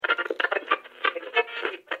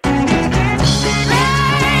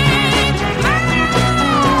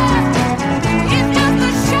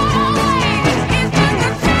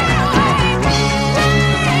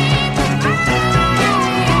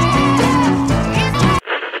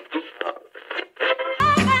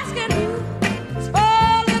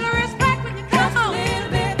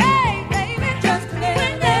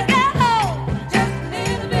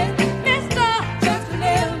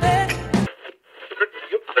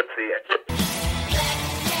could see it.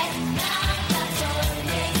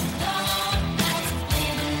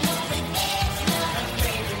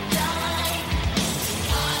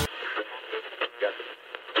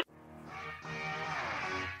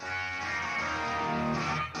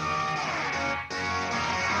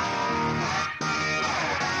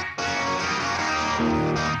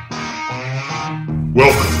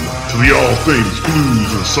 Welcome to the All Things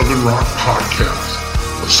Blues and Southern Rock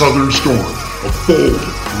Podcast, a southern storm of bold,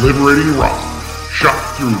 liberating rock,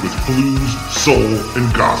 shot through with blues, soul,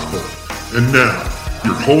 and gospel. And now,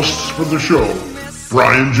 your hosts for the show,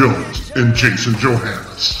 Brian Jones and Jason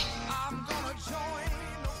Johannes.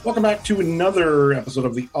 Welcome back to another episode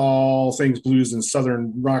of the All Things Blues and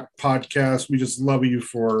Southern Rock Podcast. We just love you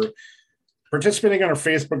for participating on our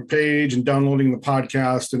Facebook page and downloading the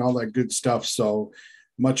podcast and all that good stuff. So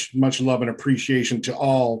much love and appreciation to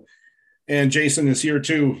all. And Jason is here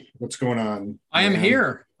too. What's going on? I am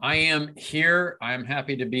here. I am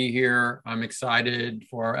happy to be here. I'm excited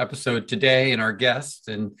for our episode today and our guest,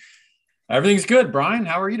 and everything's good. Brian,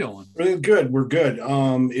 how are you doing? Really good. We're good.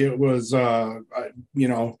 It was, although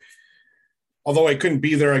I couldn't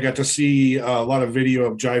be there, I got to see a lot of video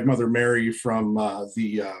of Jive Mother Mary from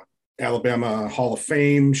the Alabama Hall of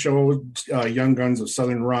Fame show, Young Guns of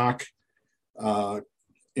Southern Rock.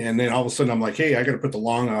 And then all of a sudden I'm like, hey, I got to put the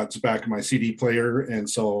long odds back in my CD player. And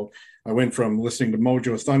so I went from listening to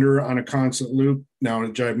Mojo Thunder on a constant loop now to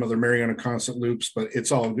Jive Mother Mary on a constant loops, but it's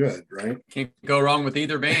all good, right? Can't go wrong with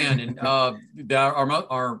either band. And our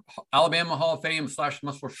Alabama Hall of Fame /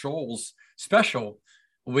 Muscle Shoals special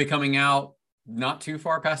will be coming out not too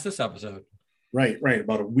far past this episode. Right.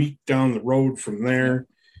 About a week down the road from there.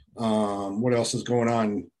 What else is going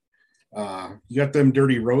on? You got them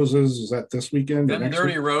Dirty Roses. Is that this weekend? Them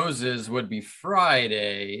Dirty Roses would be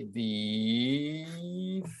Friday.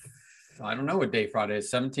 I don't know what day Friday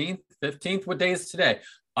is. 17th, 15th. What day is today?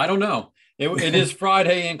 I don't know. It is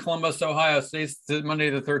Friday in Columbus, Ohio. Today's Monday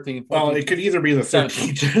the 13th. 14th, well, it could either be the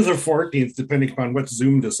 13th or the 14th, depending upon what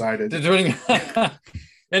Zoom decided.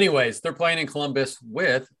 Anyways, they're playing in Columbus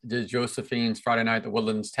with the Josephine's Friday night at the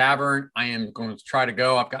Woodlands Tavern. I am going to try to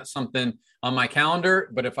go. I've got something on my calendar,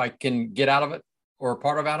 but if I can get out of it or a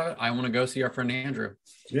part out of it, I want to go see our friend Andrew.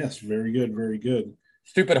 Yes, very good, very good.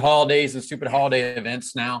 Stupid holidays and stupid holiday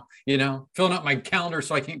events now, filling up my calendar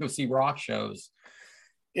so I can't go see rock shows.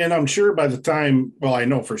 And I'm sure by the time, I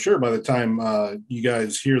know for sure by the time you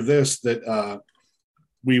guys hear this, that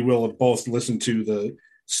we will have both listened to the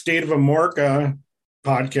State of Amorca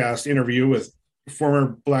podcast interview with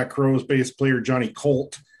former Black Crowes bass player Johnny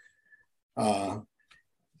Colt.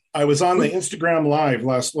 I was on the Instagram live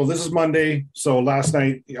this is Monday, so last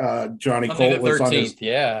night Johnny Colt was on his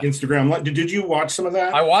Instagram live. Did you watch some of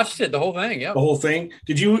that? I watched it, the whole thing. Yeah, the whole thing.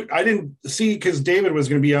 Did you? I didn't see, because David was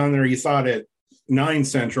going to be on there, he thought at 9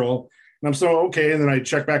 Central, and I'm so okay, and then I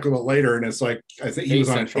checked back a little later and it's like I think he was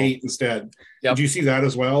on Central. 8 instead. Yep. Did you see that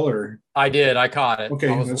as well, or? I did. I caught it. Okay,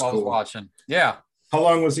 I was watching. Yeah. How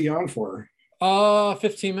long was he on for?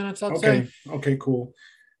 15 minutes, I'd say. Okay, cool.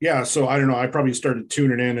 Yeah, so I don't know. I probably started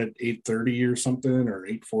tuning in at 8:30 or something, or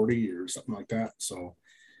 8:40 or something like that. So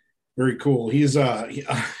very cool. He's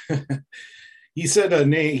he said a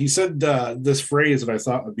name. He said this phrase that I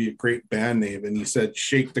thought would be a great band name, and he said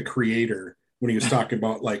 "Shake the Creator" when he was talking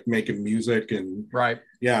about like making music and right.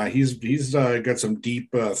 Yeah, he's got some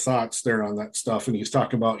deep thoughts there on that stuff, and he's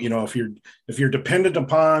talking about if you're dependent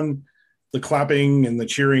upon the clapping and the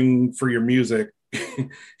cheering for your music,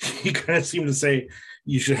 he kind of seemed to say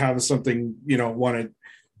you should have something, want to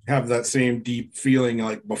have that same deep feeling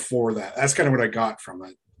like before that. That's kind of what I got from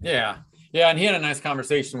it. Yeah. And he had a nice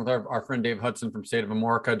conversation with our friend Dave Hudson from State of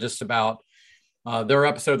Amorca just about their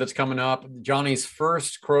episode that's coming up. Johnny's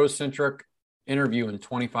first Crow-centric interview in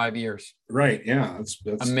 25 years. Right. Yeah.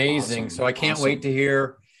 That's amazing. Awesome. So I can't wait to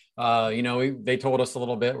hear, they told us a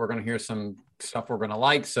little bit, we're going to hear some stuff we're going to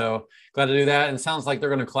like. So glad to do that. And it sounds like they're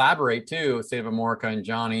going to collaborate too with State of Amorca and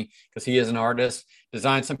Johnny, because he is an artist,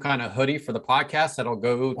 design some kind of hoodie for the podcast that'll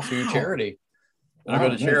go to charity. That'll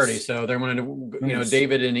go to charity. So they're going to,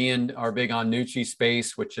 David and Ian are big on Nucci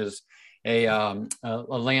Space, which is a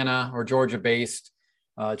Atlanta or Georgia based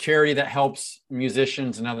charity that helps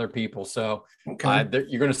musicians and other people. So you're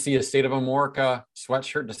going to see a State of Amorca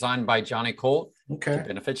sweatshirt designed by Johnny Colt to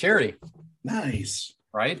benefit charity. Nice.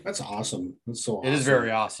 Right? That's awesome. That's so awesome. It is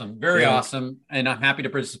very awesome. Very awesome. And I'm happy to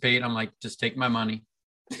participate. I'm like, just take my money.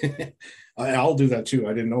 I'll do that too.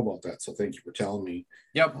 I didn't know about that. So thank you for telling me.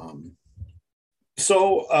 Yep.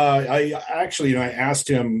 So I actually, I asked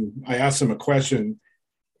him a question,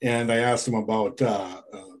 and I asked him about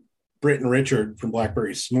Britt and Richard from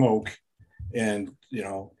Blackberry Smoke. And,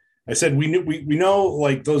 I said, we know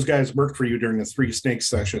like those guys worked for you during the Three Snakes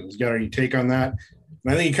sessions. You got any take on that?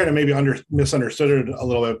 And I think he kind of maybe misunderstood it a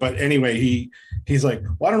little bit, but anyway, he's like,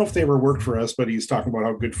 well, I don't know if they ever worked for us, but he's talking about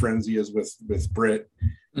how good friends he is with Britt.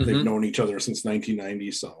 Mm-hmm. They've known each other since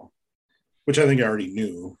 1990. So, which I think I already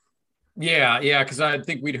knew. Yeah. Cause I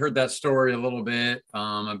think we'd heard that story a little bit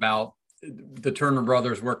about the Turner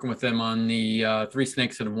brothers working with them on the Three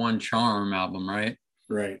Snakes and One Charm album.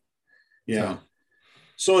 Right. Yeah.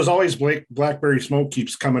 So as always, Blackberry Smoke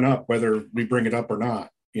keeps coming up, whether we bring it up or not.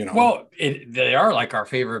 Well, they are like our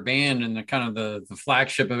favorite band and the kind of the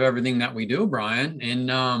flagship of everything that we do, Brian.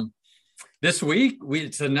 And this week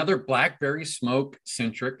it's another Blackberry Smoke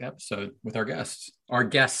centric episode with our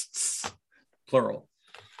guests, plural.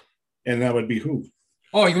 And that would be who?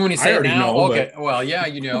 Oh, you want to say it now? Know, okay. But... Well, yeah,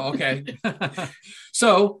 okay.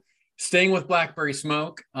 So staying with Blackberry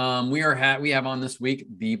Smoke, we have on this week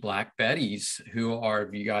the Black Betties, who are,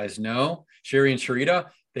 if you guys know, Sherry and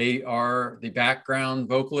Sharita. They are the background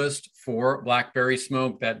vocalist for Blackberry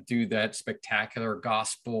Smoke that do that spectacular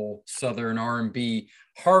gospel Southern R&B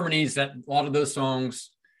harmonies that a lot of those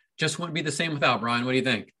songs just wouldn't be the same without. Brian, what do you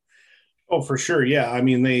think? Oh, for sure. Yeah. I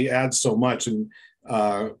mean, they add so much. And,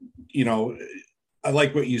 I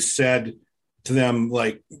like what you said to them.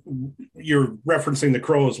 Like, you're referencing the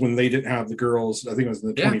Crows when they didn't have the girls. I think it was in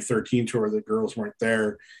the 2013 tour, the girls weren't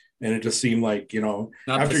there. And it just seemed like,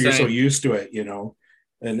 after you're so used to it,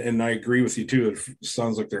 and I agree with you too. It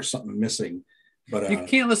sounds like there's something missing, but you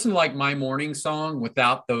can't listen to like My Morning Song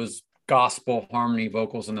without those gospel harmony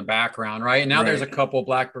vocals in the background, right? And now there's a couple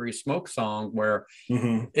Blackberry Smoke songs where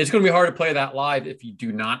it's going to be hard to play that live if you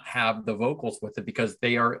do not have the vocals with it, because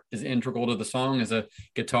they are as integral to the song as a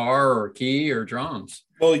guitar or key or drums.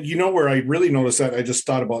 Well, where I really noticed that, I just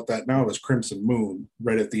thought about that now, was Crimson Moon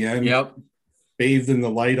right at the end. Yep. Bathed in the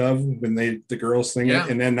light of when the girls sing it,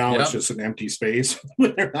 and then now it's just an empty space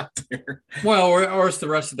when they're not there. Well, or it's the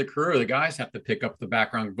rest of the crew. The guys have to pick up the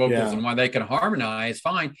background vocals, and while they can harmonize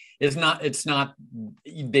fine, it's not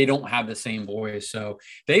they don't have the same voice. So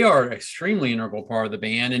they are an extremely integral part of the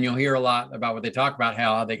band, and you'll hear a lot about what they talk about,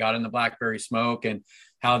 how they got in the Blackberry Smoke and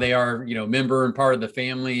how they are, member and part of the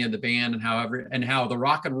family of the band, and how the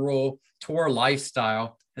rock and roll tour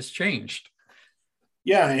lifestyle has changed.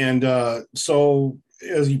 Yeah, and so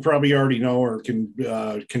as you probably already know or can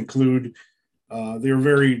conclude, they're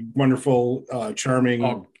very wonderful,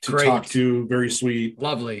 charming to talk to, very sweet.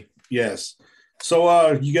 Lovely. Yes.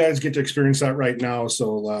 So you guys get to experience that right now.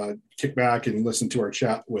 So kick back and listen to our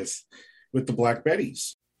chat with the Black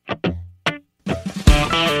Betties.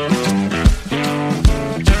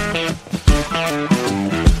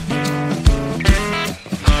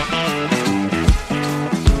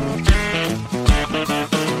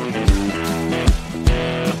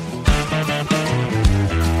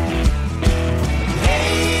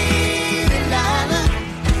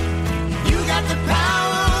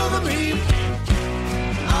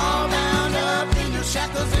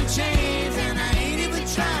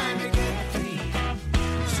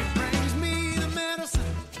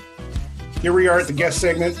 Here we are at the guest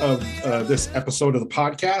segment of this episode of the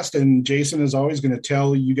podcast, and Jason is always going to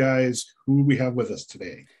tell you guys who we have with us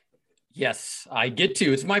today. Yes, I get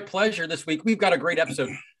to. It's my pleasure this week. We've got a great episode.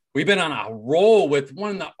 We've been on a roll with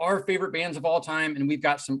one of our favorite bands of all time, and we've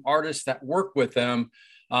got some artists that work with them.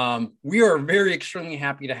 We are very extremely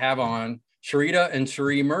happy to have on Sharita and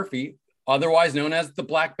Cherie Murphy, otherwise known as the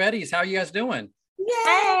Black Betties. How are you guys doing?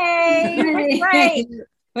 Yay! Great.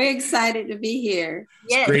 We're excited to be here.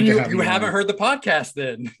 Yes. You haven't heard the podcast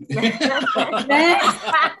then.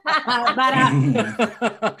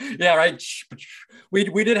 Yeah, right.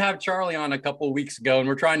 We did have Charlie on a couple of weeks ago, and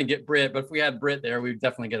we're trying to get Britt, but if we had Britt there, we'd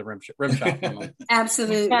definitely get a rim shot from him.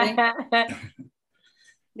 Absolutely.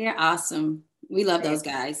 They're awesome. We love those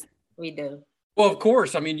guys. We do. Well, of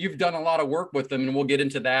course. I mean, you've done a lot of work with them, and we'll get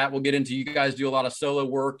into that. We'll get into, you guys do a lot of solo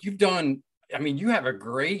work. You have a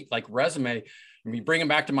great resume. I mean, bringing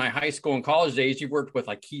back to my high school and college days, you've worked with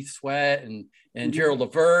like Keith Sweat and Gerald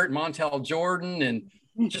Levert, Montel Jordan, and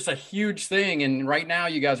just a huge thing. And right now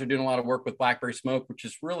you guys are doing a lot of work with Blackberry Smoke, which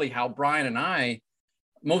is really how Brian and I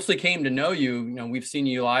mostly came to know you. We've seen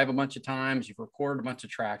you live a bunch of times. You've recorded a bunch of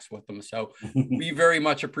tracks with them. So we very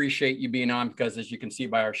much appreciate you being on, because as you can see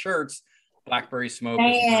by our shirts, Blackberry Smoke.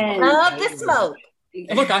 Love the smoke.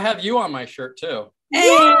 And look, I have you on my shirt too. Hey,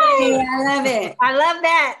 I love it. I love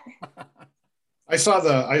that. I saw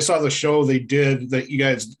the show they did that you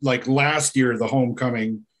guys like last year, the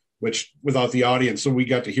Homecoming, which without the audience, so we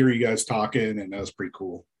got to hear you guys talking, and that was pretty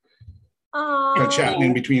cool. Kind of chatting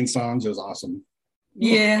in between songs. It was awesome.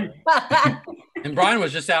 Yeah. And Brian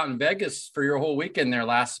was just out in Vegas for your whole weekend there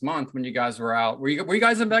last month when you guys were out. Were you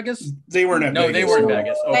guys in Vegas? They weren't at No, Vegas. they were in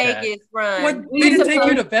Vegas. Okay. Vegas run. What? They didn't take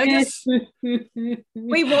you to Vegas?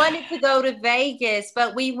 We wanted to go to Vegas,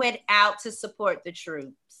 but we went out to support the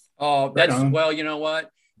troops. Oh, Right that's on. well, you know what?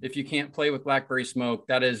 If you can't play with Blackberry Smoke,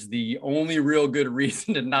 that is the only real good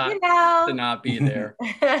reason to not be there.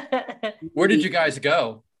 Where did you guys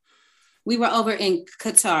go? We were over in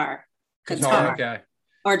Qatar. Okay.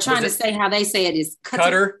 Or trying to Was say how they say it is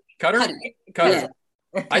Qatar. Qatar. Yeah.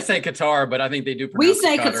 I say Qatar, but I think they do We pronounce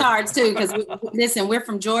say it Qatar too, because listen, we're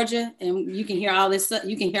from Georgia, and you can hear all this.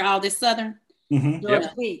 You can hear all this Southern. Mhm.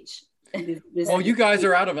 Georgia Beach. Oh, you guys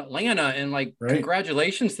are out of Atlanta, and like, Right.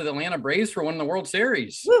 congratulations to the Atlanta Braves for winning the World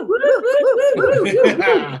Series. Woo, woo, woo, woo,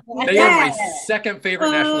 woo. They are my second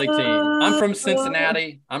favorite National League team. I'm from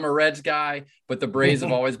Cincinnati. I'm a Reds guy, but the Braves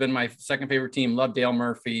have always been my second favorite team. Love Dale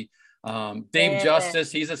Murphy. Dave Yeah.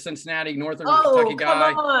 Justice, he's a Cincinnati, Northern Oh, Kentucky guy.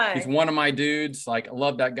 come on. He's one of my dudes. Like, I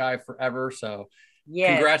love that guy forever. So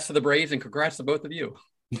Yes. congrats to the Braves and congrats to both of you.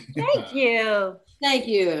 Thank you. Thank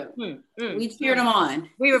you. We cheered them on.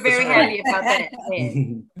 We were very happy about that.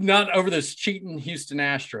 Yeah. Not over those cheating Houston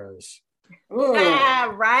Astros.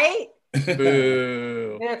 Right?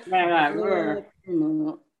 Boo.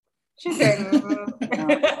 She said,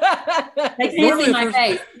 They can't see my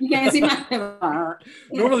face. You can't see my face.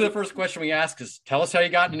 Normally, the first question we ask is, tell us how you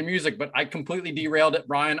got into music, but I completely derailed it.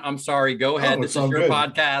 Brian, I'm sorry. Go ahead. Oh, This it's is all your good.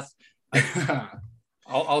 podcast.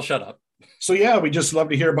 I'll shut up. So yeah, we just love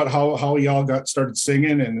to hear about how y'all got started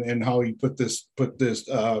singing and how you put this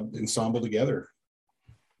ensemble together.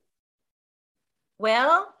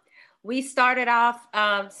 well, we started off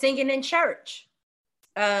singing in church.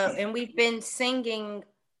 And we've been singing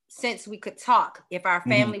since we could talk. If our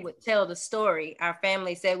family would tell the story, our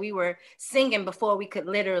family said we were singing before we could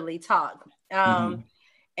literally talk.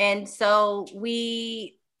 And so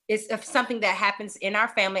it's something that happens in our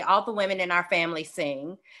family. All the women in our family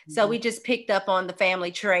sing. So we just picked up on the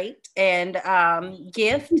family trait and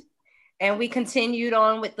gift, and we continued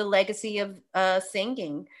on with the legacy of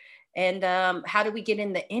singing. And how did we get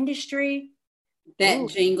in the industry? That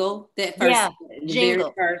jingle, that first,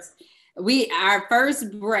 jingle. Our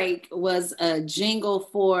first break was a jingle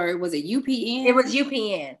for, was it UPN? It was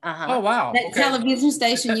UPN. Oh, wow. That television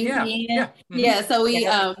station, Yeah, UPN. yeah. So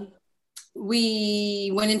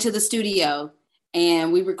we went into the studio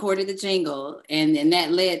and we recorded the jingle, and then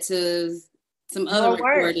that led to some other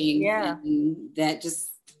recording. Yeah. And that just,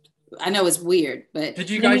 I know it's weird, but Did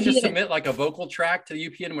you guys just submit like a vocal track to the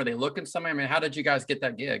UPN where they look in somewhere? I mean, how did you guys get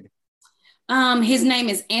that gig? His name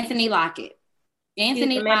is Anthony Lockett.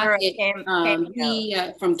 Anthony Lockett, he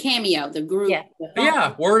from Cameo, the group. Yeah.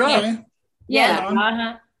 Yeah, word up.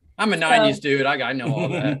 Yeah. I'm a 90s dude. I know all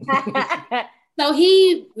that. So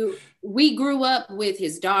we grew up with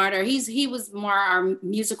his daughter. He was more our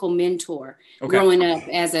musical mentor growing up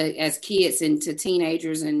as kids and to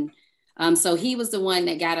teenagers, and so he was the one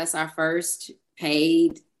that got us our first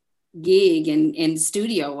paid gig in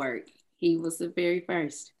studio work. He was the very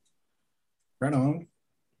first. Right on.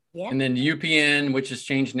 Yeah. And then UPN, which has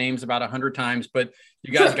changed names about 100 times, but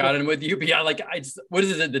you guys got in with UPN. Like, what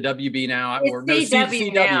is it? The WB now? It's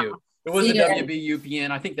CW now. It was the WB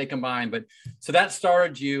UPN. I think they combined, but so that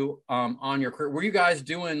started you on your career. Were you guys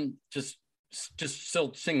doing just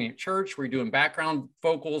still singing at church? Were you doing background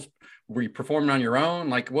vocals? Were you performing on your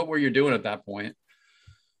own? Like, what were you doing at that point?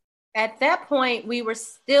 At that point, we were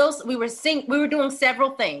doing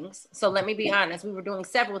several things. So let me be honest, we were doing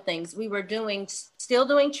several things. We were still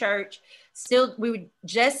doing church, we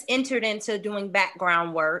just entered into doing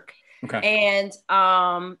background work and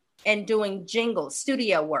doing jingles,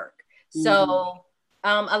 studio work. So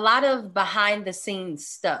a lot of behind the scenes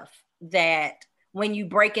stuff that when you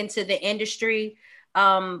break into the industry,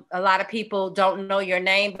 a lot of people don't know your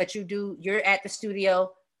name, but you're at the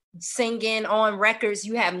studio singing on records.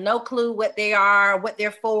 You have no clue what they are, what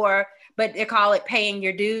they're for, but they call it paying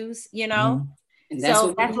your dues, you know?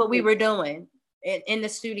 So that's what we were doing in the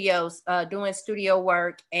studios, doing studio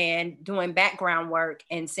work and doing background work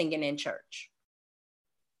and singing in church.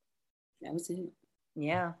 That was it.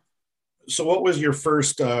 Yeah. So what was your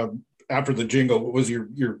first, after the jingle, what was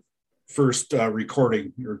your first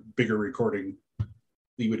recording, your bigger recording that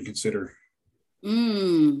you would consider?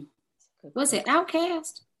 Was it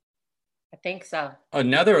Outkast? I think so.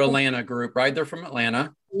 Another Atlanta group, right? They're from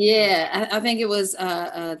Atlanta. Yeah, I think it was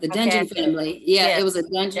the Dungeon Family. Yeah, it was a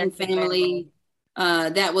Dungeon Family.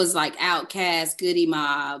 That was like Outkast, Goody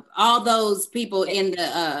Mob, all those people in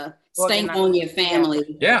the Stankonia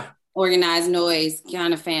family. Yeah. Organized Noise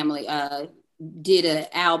kind of family did an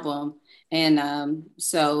album, And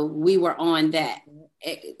so we were on that.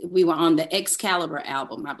 We were on the Excalibur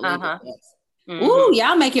album, I believe it was. Mm-hmm. Ooh,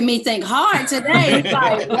 y'all making me think hard today. It's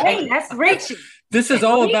like, wait, that's Richie. This is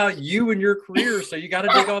all about you and your career, so you got to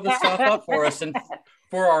dig all this stuff up for us and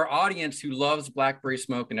for our audience who loves Blackberry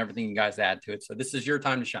Smoke and everything you guys add to it. So this is your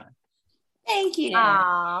time to shine. Thank you.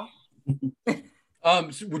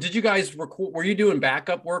 So did you guys record? Were you doing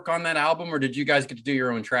backup work on that album, or did you guys get to do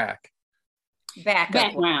your own track?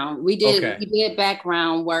 Background. We did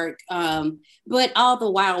background work. But all the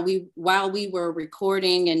while we were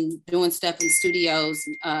recording and doing stuff in studios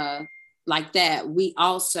like that, we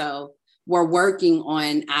also were working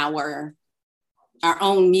on our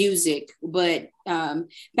own music. But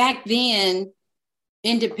back then,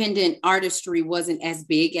 independent artistry wasn't as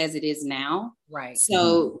big as it is now. Right.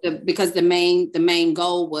 So because the main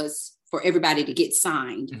goal was for everybody to get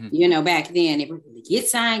signed. Mm-hmm. Back then, everybody get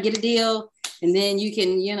signed, get a deal, and then you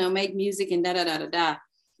can, make music and da-da-da-da-da.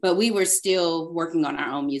 But we were still working on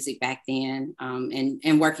our own music back then,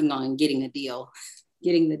 and working on getting the deal.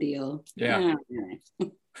 Yeah.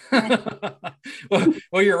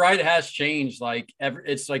 Well, you're right. It has changed.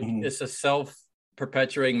 It's like it's a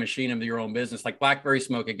self-perpetuating machine of your own business. Like Blackberry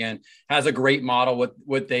Smoke, again, has a great model with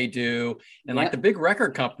what they do. And like the big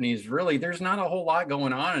record companies, really, there's not a whole lot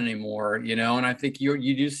going on anymore, And I think you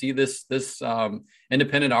do see this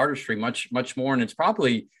independent artistry much more. And it's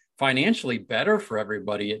probably financially better for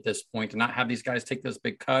everybody at this point to not have these guys take this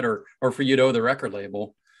big cut or for you to owe the record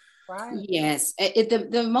label. Right. Yes.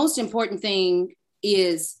 The most important thing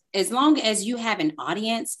is, as long as you have an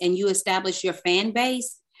audience and you establish your fan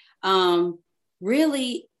base,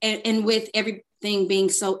 really, and with everything being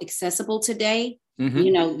so accessible today,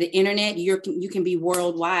 the internet, you can be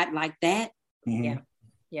worldwide like that. Mm-hmm.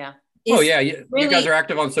 Yeah. You guys are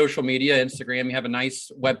active on social media, Instagram. You have a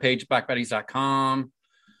nice webpage, blackbetties.com.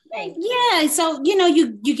 Yeah. So,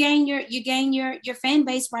 you gain your fan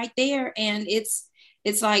base right there. And it's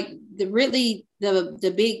like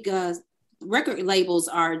the big record labels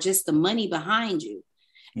are just the money behind you.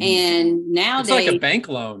 Mm-hmm. And nowadays it's like a bank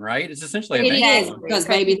loan, right? It's essentially a bank loan. Because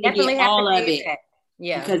baby, you get all of it.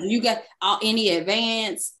 Yeah. Because you got any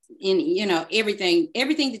advance in, everything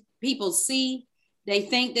that people see, they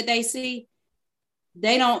think that they see,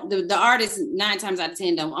 they don't, the artists 9 times out of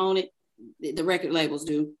 10 don't own it. The record labels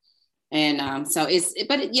do. And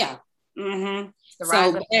yeah. Mm-hmm.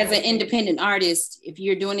 So as an independent artist, if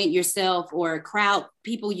you're doing it yourself or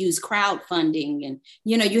people use crowdfunding, and,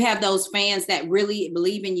 you have those fans that really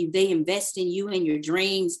believe in you. They invest in you and your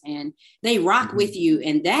dreams, and they rock with you.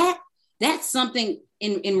 And that's something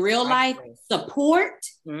in real life, support,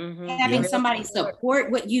 having somebody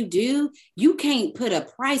support what you do. You can't put a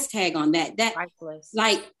price tag on that.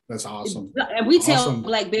 That's awesome. And we tell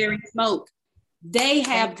Blackberry Smoke, they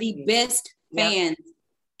have the best fans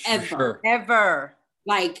ever.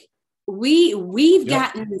 Like we've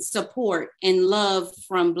gotten support and love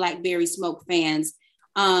from Blackberry Smoke fans.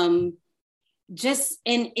 And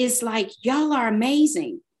it's like, y'all are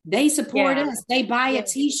amazing. They support us. They buy a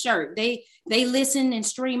t-shirt. They listen and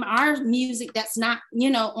stream our music that's not,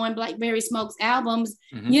 on Blackberry Smoke's albums,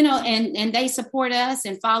 and they support us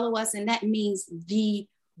and follow us. And that means the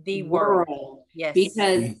world. Yes.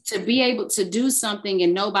 Because to be able to do something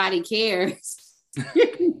and nobody cares,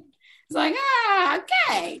 it's like,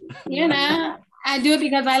 okay, I do it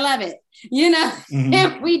because I love it,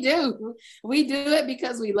 and we do it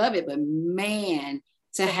because we love it. But man,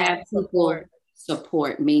 to have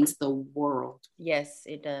support means the world. Yes,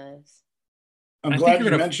 it does. I'm glad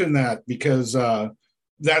you mentioned that, because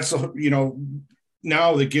that's,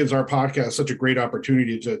 now that gives our podcast such a great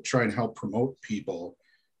opportunity to try and help promote people.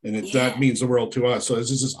 And that means the world to us. So this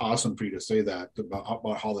is just awesome for you to say that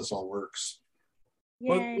about how this all works.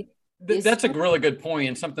 Well, that's a really good point,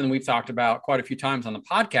 and something we've talked about quite a few times on the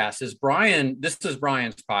podcast is Brian. This is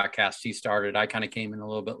Brian's podcast. He started. I kind of came in a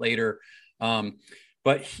little bit later,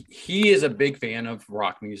 but he is a big fan of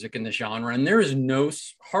rock music and the genre, and there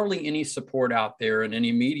is hardly any support out there in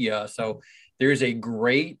any media. So there's a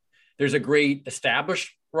great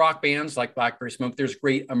established rock bands like Blackberry Smoke. There's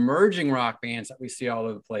great emerging rock bands that we see all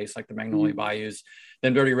over the place, like the Magnolia Bayous,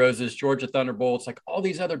 then Dirty Roses, Georgia Thunderbolts, like all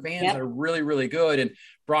these other bands that are really, really good. And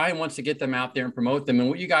Brian wants to get them out there and promote them. And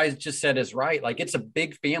what you guys just said is right. Like, it's a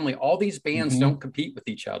big family. All these bands don't compete with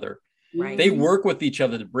each other. Right. They work with each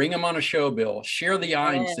other to bring them on a show bill, share the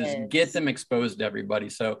audiences, get them exposed to everybody.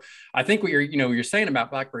 So I think what you're saying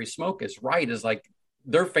about Blackberry Smoke is right, is like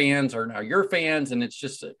their fans are now your fans, and it's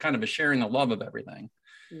just kind of a sharing the love of everything.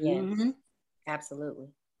 Yes, absolutely.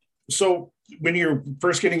 So when you're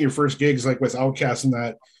first getting your first gigs, like with Outkast and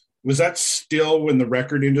that, Was that still when the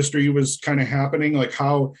record industry was kind of happening? Like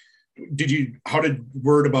how did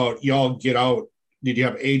word about y'all get out? Did you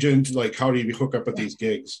have agents? Like how did you hook up with these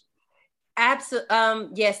gigs? Absolutely.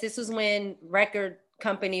 Yes, this was when record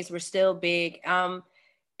companies were still big.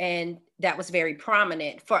 And that was very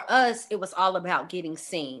prominent. For us, it was all about getting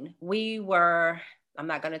seen. I'm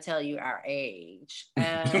not going to tell you our age.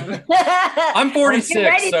 I'm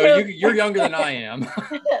 46, so you're younger than I am.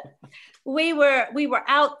 We were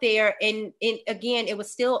out there, and again, it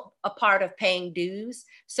was still a part of paying dues.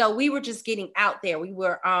 So we were just getting out there. We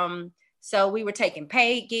were taking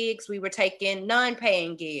paid gigs. We were taking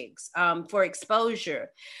non-paying gigs for exposure.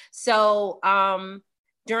 So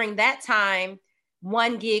during that time,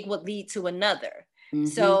 one gig would lead to another. Mm-hmm.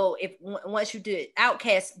 So once you do it,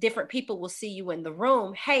 Outkast, different people will see you in the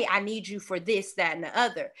room. Hey, I need you for this, that, and the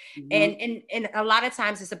other. Mm-hmm. And a lot of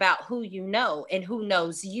times it's about who you know and who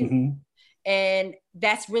knows you. Mm-hmm. And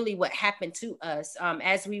that's really what happened to us.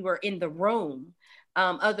 As we were in the room,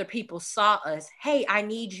 other people saw us. Hey, I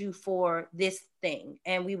need you for this thing.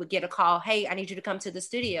 And we would get a call. Hey, I need you to come to the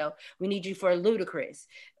studio. We need you for Ludacris.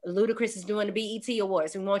 Ludacris is doing the BET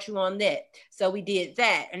Awards. We want you on that. So we did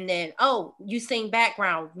that. And then, oh, you sing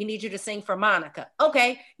background. We need you to sing for Monica.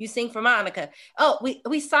 Okay, you sing for Monica. Oh,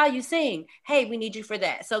 we saw you sing. Hey, we need you for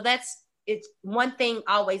that. So it's one thing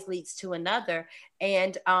always leads to another.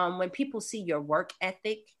 And when people see your work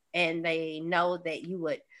ethic and they know that you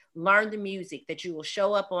would learn the music, that you will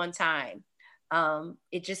show up on time,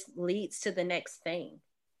 it just leads to the next thing.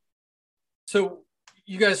 So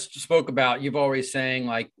you guys spoke about, you've always saying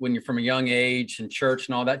like when you're from a young age in church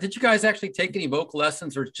and all that, did you guys actually take any vocal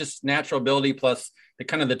lessons, or just natural ability plus the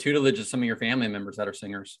kind of the tutelage of some of your family members that are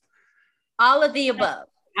singers? All of the above.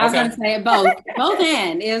 I was going to say both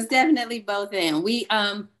and. It was definitely both and. We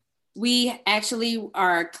actually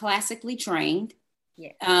are classically trained.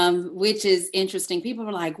 Yeah. Which is interesting. People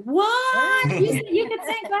are like, what? You can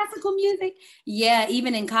sing classical music? Yeah,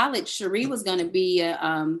 even in college, Cherie was going to be,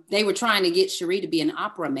 they were trying to get Cherie to be an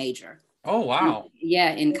opera major. Oh, wow.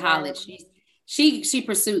 Yeah, in college. She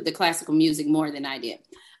pursued the classical music more than I did.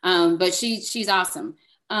 But she's awesome.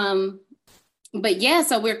 But yeah,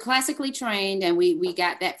 so we're classically trained, and we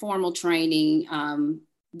got that formal training,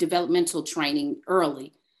 developmental training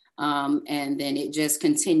early. And then it just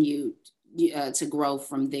continued to grow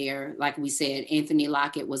from there. Like we said, Anthony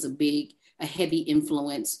Lockett was a heavy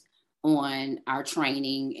influence on our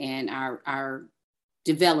training and our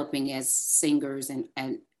developing as singers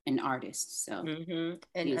and artists. So,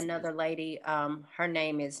 and another lady, her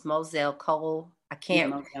name is Moselle Cole. I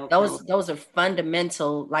can't. Those are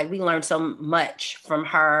fundamental. Like we learned so much from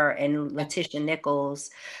her and Letitia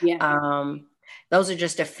Nichols. Yeah. Those are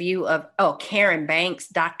just a few of Karen Banks,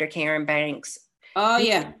 Dr. Karen Banks. Oh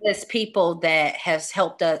yeah, there's people that has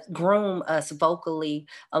helped us groom us vocally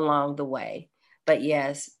along the way. But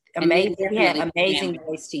yes, amazing. We had amazing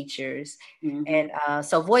voice teachers, and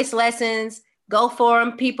so voice lessons. Go for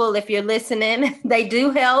them, people. If you're listening, they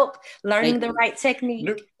do help learning the right technique.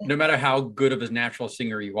 No matter how good of a natural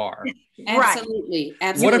singer you are. Absolutely.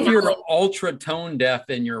 What if you're ultra tone deaf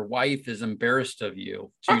and your wife is embarrassed of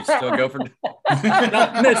you? Do you still go for?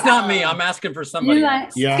 It's not me. I'm asking for somebody.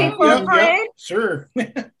 Sure.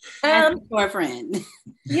 For a friend.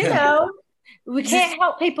 We can't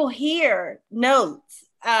help people hear notes,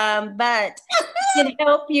 but can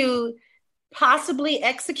help you possibly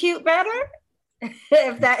execute better.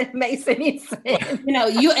 If that makes any sense.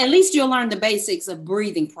 You'll learn the basics of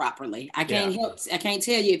breathing properly. I can't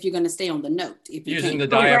tell you if you're going to stay on the note. If using the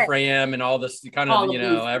diaphragm and all this kind of,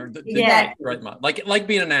 like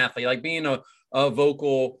being an athlete, like being a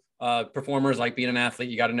vocal performer is like being an athlete.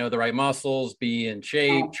 You got to know the right muscles, be in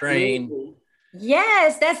shape, train.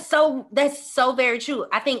 Yes, that's so very true.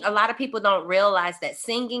 I think a lot of people don't realize that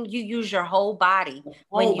singing, you use your whole body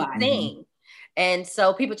when you sing. And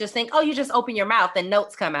so people just think, you just open your mouth and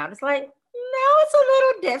notes come out. It's like, no, it's a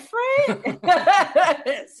little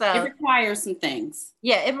different. So it requires some things.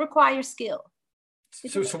 Yeah, it requires skill.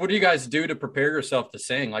 So what do you guys do to prepare yourself to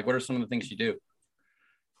sing? Like, what are some of the things you do?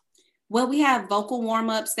 Well, we have vocal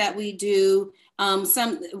warm-ups that we do.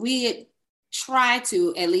 We try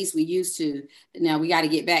to, at least we used to. Now we got to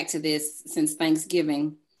get back to this since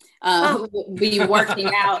Thanksgiving. Be working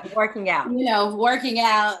out. Working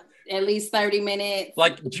out. At least 30 minutes.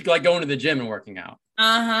 Like going to the gym and working out.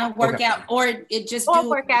 Work out, or it just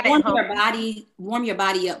work out warm your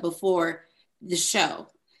body up before the show.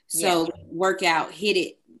 So work out, hit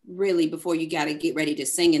it really before you got to get ready to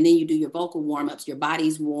sing, and then you do your vocal warm-ups. Your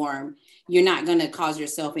body's warm. You're not going to cause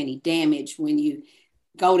yourself any damage when you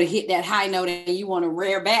go to hit that high note and you want to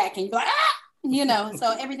rear back and you're like, you know,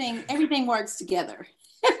 so everything works together.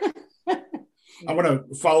 I want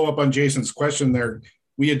to follow up on Jason's question there.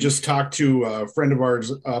 We had just talked to a friend of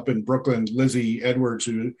ours up in Brooklyn, Lizzie Edwards,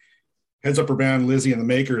 who heads up her band, Lizzie and the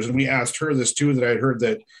Makers. And we asked her this too, that I'd heard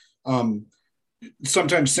that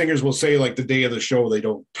sometimes singers will say like the day of the show, they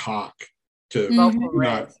don't talk to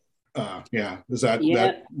not, does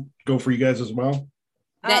that go for you guys as well?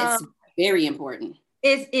 That's very important.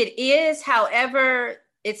 It is, however,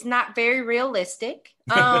 it's not very realistic.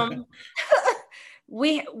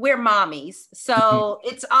 We're mommies, so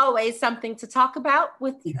it's always something to talk about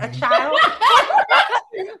with a child.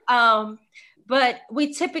 But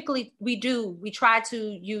we typically we try to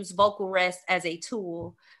use vocal rest as a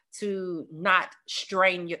tool to not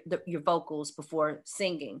strain your vocals before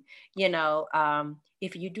singing. You know,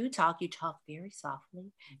 if you do talk, you talk very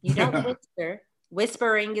softly. You don't whisper.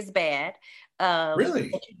 Whispering is bad.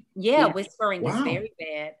 Really? Yeah, whispering is very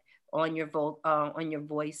bad on your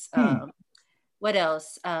voice. What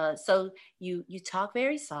else? So you talk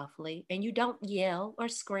very softly, and you don't yell or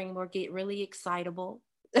scream or get really excitable.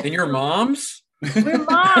 And your moms? We're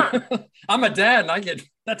moms. I'm a dad, and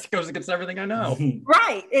that goes against everything I know.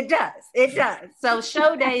 Right, it does. So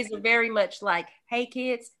show days are very much like, hey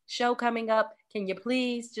kids, show coming up. Can you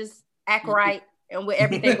please just act right, and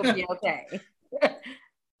everything will be okay.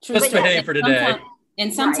 Just behave for today.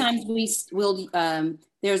 Sometimes we will.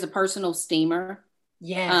 There's a personal steamer.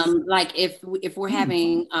 Yes. Like if we're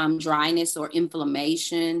having dryness or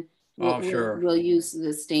inflammation, we'll use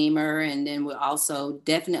the steamer, and then we're also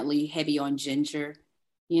definitely heavy on ginger,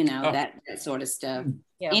 you know, that sort of stuff.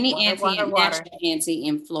 Yeah, Any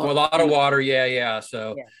anti-inflammatory. A lot of water, yeah.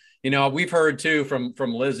 So, you know, we've heard too from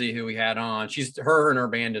Lizzie, who we had on. Her and her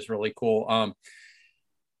band is really cool.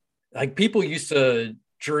 Like people used to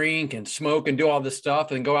drink and smoke and do all this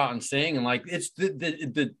stuff and go out and sing, and like it's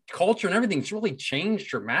the culture and everything's really changed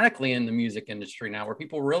dramatically in the music industry now, where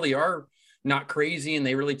people really are not crazy, and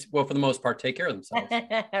they really, for the most part, take care of themselves.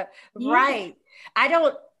 Right.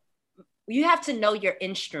 You have to know your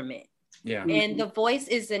instrument. Yeah. And the voice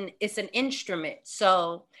is an instrument.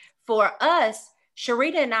 So for us,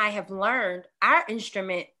 Sharita and I have learned our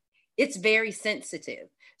instrument, it's very sensitive.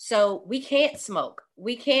 So we can't smoke.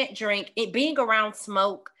 We can't drink. Being around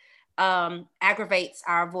smoke aggravates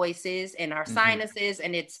our voices and our sinuses,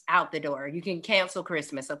 and it's out the door. You can cancel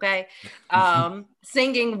Christmas, okay?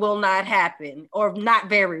 Singing will not happen, or not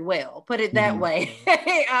very well. Put it that way.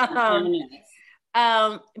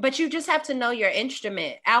 But you just have to know your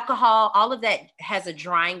instrument. Alcohol, all of that has a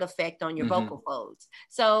drying effect on your vocal folds.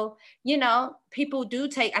 So, you know,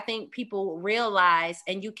 I think people realize,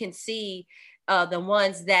 and you can see the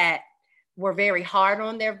ones that were very hard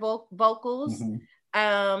on their vocals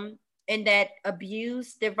and that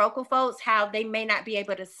abused their vocal folds, how they may not be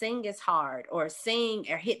able to sing as hard or sing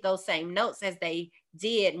or hit those same notes as they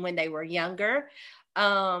did when they were younger.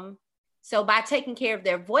 So by taking care of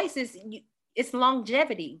their voices, it's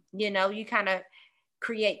longevity, you know, you kind of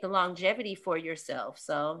create the longevity for yourself.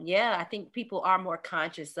 So yeah, I think people are more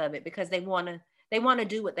conscious of it because they want to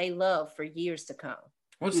do what they love for years to come.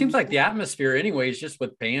 Well, it seems like the atmosphere anyways, just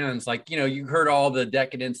with bands, like, you know, you heard all the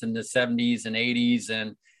decadence in the 70s and 80s,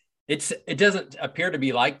 and it doesn't appear to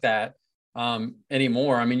be like that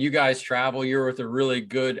anymore. I mean, you guys travel, you're with a really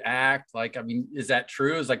good act. Like, I mean, is that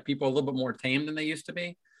true? Is like people a little bit more tame than they used to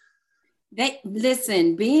be? We've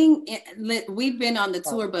been on the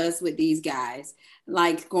tour bus with these guys,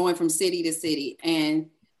 like going from city to city, and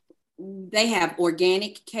they have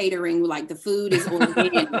organic catering. Like the food is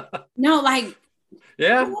organic.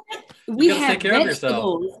 We have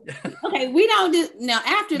vegetables. Okay, we don't do now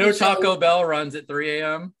after no the Taco Bell runs at 3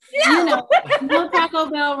 a.m. You know, no Taco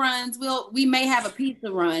Bell runs. We may have a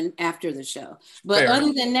pizza run after the show, but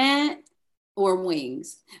other than that, or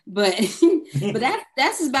wings. But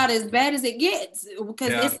that's about as bad as it gets, because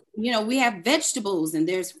it's, you know, we have vegetables and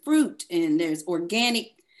there's fruit and there's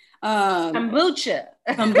organic kombucha.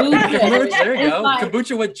 There you go. Like,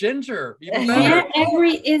 kombucha with ginger.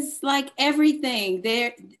 It's like everything.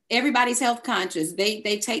 Everybody's health conscious.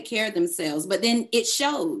 They take care of themselves, but then it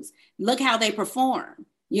shows. Look how they perform.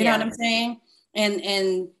 You know what I'm saying?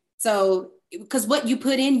 And so, because what you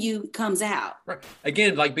put in you comes out. Right.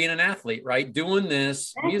 Again, like being an athlete, right? Doing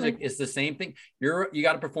this music is the same thing. You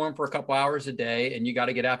got to perform for a couple hours a day, and you got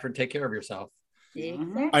to get after and take care of yourself.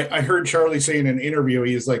 Exactly. I heard Charlie say in an interview,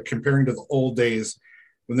 he's like comparing to the old days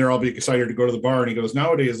when they're all excited to go to the bar, and he goes,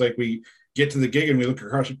 nowadays, like we get to the gig and we look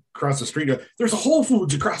across the street, there's a Whole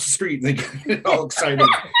Foods across the street, and they get all excited.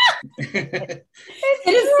 It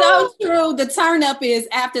is so true. The turn up is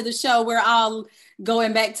after the show, we're all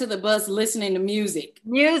going back to the bus listening to music.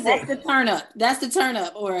 That's the turn up. That's the turn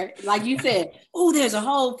up. Or like you said, oh, there's a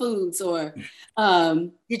Whole Foods. Or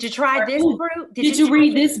did you try this fruit? Did you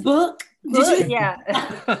read this book? Yeah.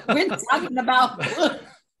 We're talking about books.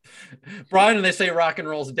 Brian, and they say rock and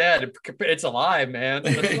roll's dead. It's alive, man.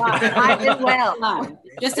 Alive as well.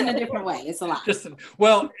 Just in a different way. It's alive.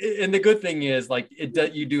 And the good thing is, like,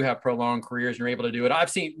 you do have prolonged careers and you're able to do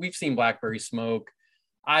it. We've seen Blackberry Smoke.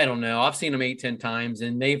 I don't know. I've seen them 8-10 times,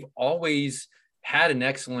 and they've always had an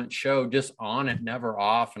excellent show, just on it, never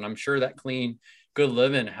off. And I'm sure that clean, good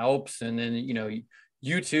living helps. And then, you know,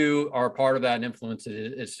 you two are part of that and influence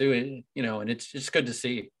it too, you know, and it's just good to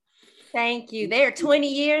see. Thank you. They're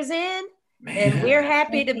 20 years in, and we're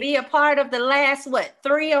happy to be a part of the last,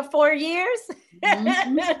 3 or 4 years?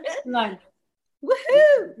 Mm-hmm.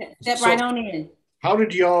 Woohoo! Step right on in. How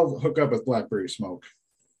did y'all hook up with Blackberry Smoke?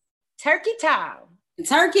 Turkey Tom. Okay,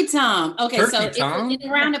 Turkey Tom? It's a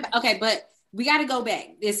roundabout. Okay, but we got to go back.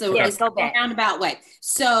 It's a roundabout way.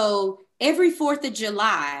 So every 4th of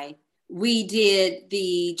July, we did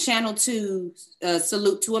the Channel 2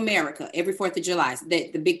 Salute to America every 4th of July,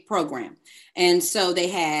 the big program. And so they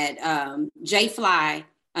had Jay Fly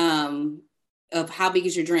of How Big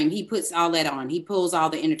Is Your Dream? He puts all that on. He pulls all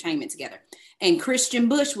the entertainment together. And Christian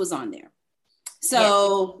Bush was on there.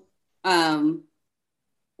 So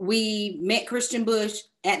we met Christian Bush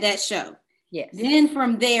at that show. Yes. Then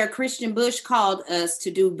from there, Christian Bush called us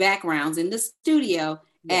to do backgrounds in the studio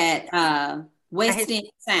at West End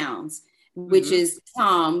Sounds, which is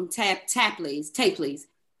Tom Tapley's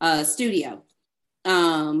studio.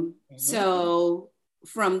 So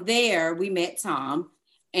from there, we met Tom,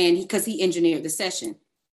 and because he engineered the session,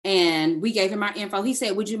 and we gave him our info. He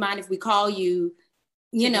said, "Would you mind if we call you,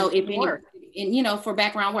 for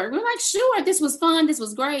background work?" We're like, "Sure, this was fun. This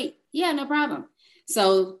was great. Yeah, no problem."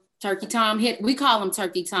 So Turkey Tom we call him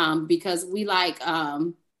Turkey Tom because we like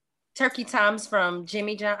Turkey Tom's from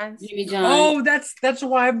Jimmy John's. Oh, that's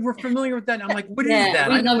why we're familiar with that. I'm like, what is that?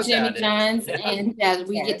 We know Jimmy John's, and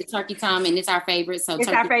we get the Turkey Tom, and it's our favorite. So it's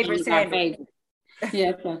Turkey our favorite. Tom is our favorite.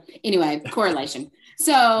 Yeah. So anyway, correlation.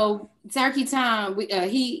 So Turkey Tom,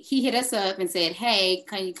 he hit us up and said, "Hey,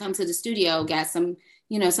 can you come to the studio? Got some,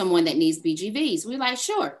 someone that needs BGVs." We're like,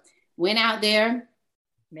 "Sure." Went out there.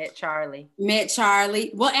 Met Charlie.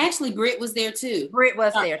 Well, actually, Britt was there too. Britt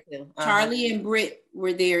was there too. Charlie and Britt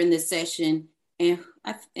were there in this session, and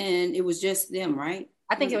it was just them, right?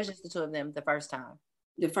 I think it was just the two of them the first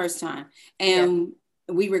time. And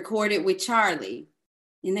we recorded with Charlie,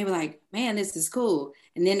 and they were like, "Man, this is cool."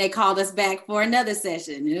 And then they called us back for another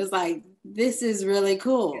session, and it was like, "This is really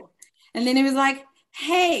cool." And then it was like,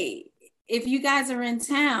 "Hey, if you guys are in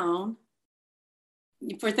town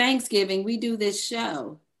for Thanksgiving, we do this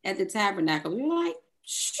show at the Tabernacle." We were like,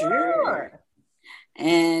 sure.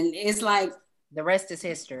 And it's like, the rest is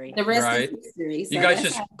history. Is history. So you guys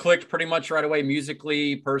just clicked pretty much right away,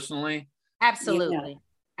 musically, personally? Absolutely.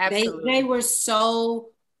 Yeah. Absolutely. They were so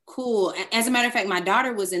cool. As a matter of fact, my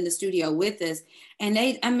daughter was in the studio with us, and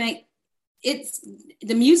the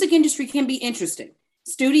music industry can be interesting.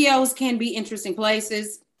 Studios can be interesting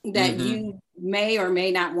places that you may or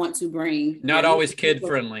may not want to bring. Not always kid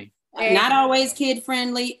friendly. Not always kid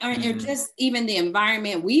friendly, or just even the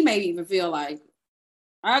environment. We may even feel like,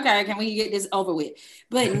 okay, can we get this over with?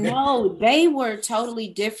 But no, they were totally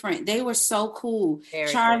different. They were so cool.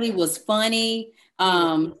 Charlie was funny.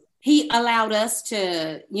 He allowed us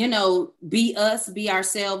to, be us, be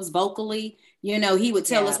ourselves vocally. He would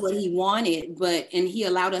tell us what he wanted, and he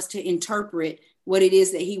allowed us to interpret what it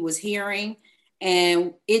is that he was hearing.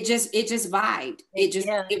 And it just vibed.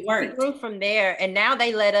 It worked. We grew from there, and now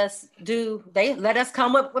they let us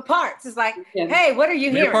come up with parts. It's like, hey, what are you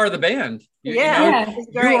hearing? You're part of the band. You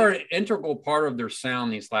are an integral part of their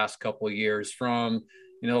sound these last couple of years. From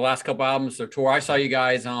the last couple albums, their tour. I saw you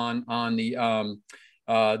guys on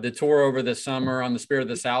the tour over the summer, on the Spirit of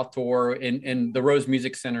the South tour in the Rose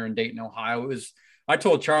Music Center in Dayton, Ohio. I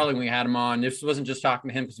told Charlie when we had him on, this wasn't just talking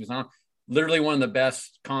to him because he was on. Literally one of the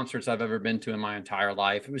best concerts I've ever been to in my entire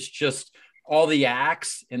life. It was just all the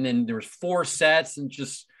acts, and then there was 4 sets and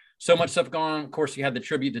just so much stuff going on. Of course, you had the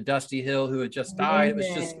tribute to Dusty Hill, who had just died. It was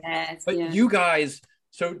just, you guys,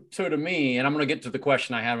 so to me, and I'm going to get to the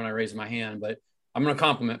question I had when I raised my hand, but I'm going to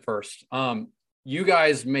compliment first. You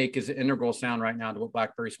guys make as an integral sound right now to what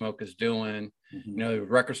Blackberry Smoke is doing. The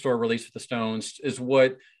record store release with the Stones is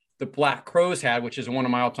what the Black Crowes had, which is one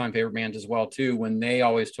of my all-time favorite bands as well too, when they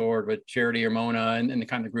always toured with Charity or Mona and the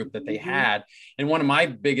kind of group that they had. And one of my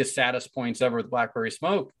biggest, saddest points ever with the Black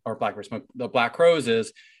Crowes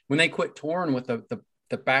is when they quit touring with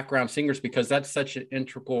the background singers, because that's such an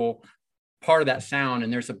integral part of that sound,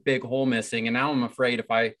 and there's a big hole missing. And now I'm afraid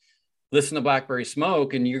if I listen to Blackberry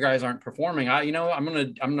Smoke and you guys aren't performing,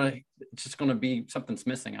 it's just gonna be something's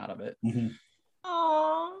missing out of it. Mm-hmm.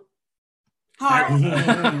 Aww.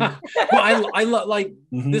 Well, I love like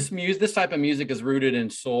this music. This type of music is rooted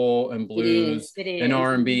in soul and blues and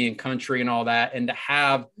R&B and country and all that. And to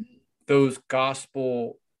have those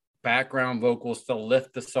gospel background vocals to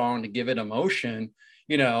lift the song, to give it emotion,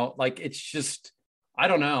 like it's just, I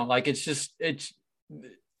don't know. Like I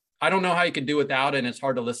don't know how you could do without it. And it's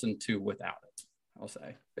hard to listen to without it, I'll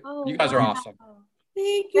say. You guys are awesome.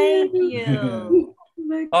 Thank you.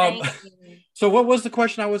 So what was the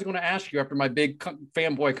question I was going to ask you after my big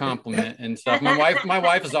fanboy compliment and stuff? My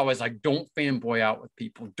wife is always like, don't fanboy out with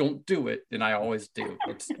people. Don't do it. And I always do.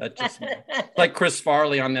 That's just like Chris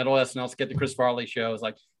Farley on that old SNL skit, the Chris Farley show is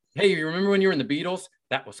like, hey, you remember when you were in the Beatles?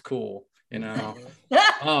 That was cool.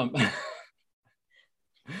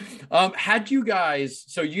 Had you guys,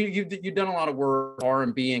 so you've done a lot of work,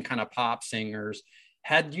 R&B and kind of pop singers.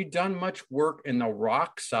 Had you done much work in the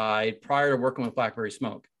rock side prior to working with Blackberry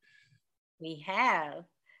Smoke? We have.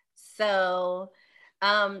 So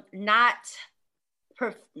I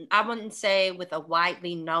wouldn't say with a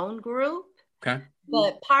widely known group. Okay.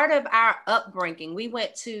 But part of our upbringing, we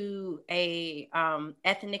went to a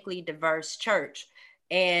ethnically diverse church.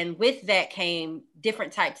 And with that came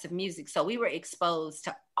different types of music. So we were exposed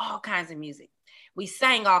to all kinds of music. We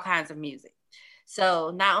sang all kinds of music.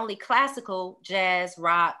 So not only classical, jazz,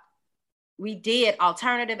 rock, we did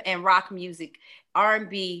alternative and rock music,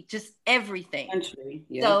 R&B, just everything. Country,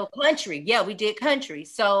 yeah. So country, yeah, we did country.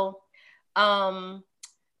 So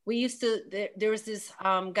we used to, there was this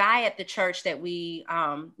guy at the church that we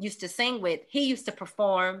used to sing with. He used to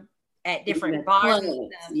perform at different bars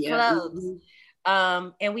and clubs.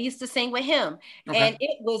 And we used to sing with him. Okay. And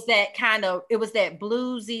it was that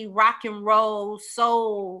bluesy rock and roll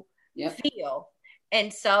soul feel.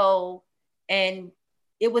 And so, and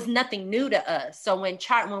it was nothing new to us. So when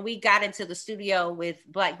we got into the studio with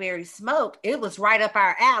Blackberry Smoke, it was right up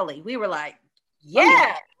our alley. We were like,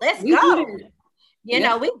 let's go.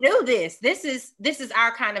 We do this. This is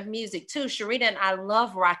our kind of music too. Sharita and I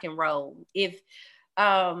love rock and roll. We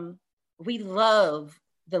love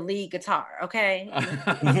the lead guitar, okay?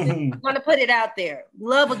 I'm gonna put it out there.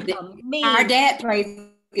 Our dad plays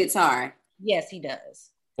guitar. Yes, he does.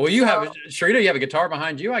 Well, Sharita, you have a guitar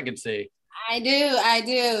behind you, I can see. I do.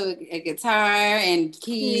 A guitar and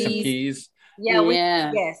keys. Some keys. Yeah.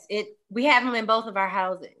 We have them in both of our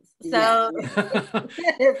houses. So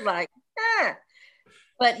it's like,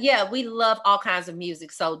 But yeah, we love all kinds of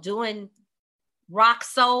music. So doing rock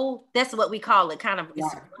soul, that's what we call it, kind of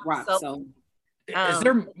rock soul. Is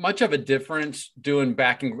there much of a difference doing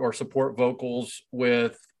backing or support vocals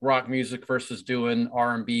with rock music versus doing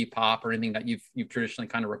R&B, pop, or anything that you've traditionally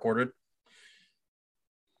kind of recorded?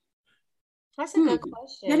 That's a good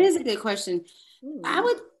question. That is a good question.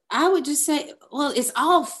 I would just say, well, it's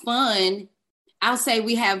all fun. I'll say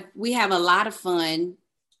we have a lot of fun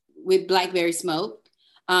with Blackberry Smoke,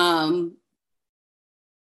 and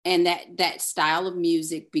that style of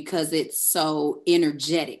music because it's so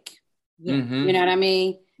energetic. Mm-hmm. You know what I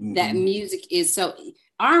mean? Mm-hmm. That music is so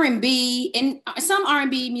R&B, and some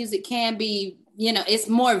R&B music can be, it's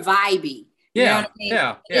more vibey. Yeah, you know what I mean?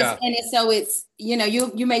 Yeah. It's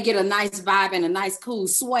you may get a nice vibe and a nice cool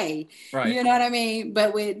sway. Right. You know what I mean?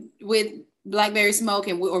 But with Blackberry Smoke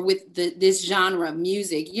or with this genre of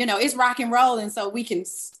music, it's rock and roll, and so we can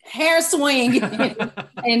hair swing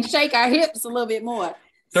and shake our hips a little bit more.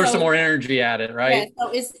 There's some more energy at it, right? Yeah,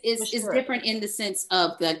 so it's different in the sense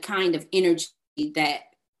of the kind of energy that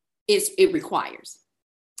it requires,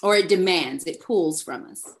 or it demands, it pulls from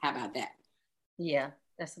us. How about that? Yeah,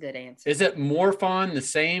 that's a good answer. Is it more fun, the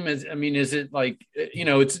same as? I mean, is it like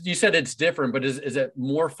you said it's different, but is it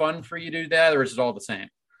more fun for you to do that, or is it all the same?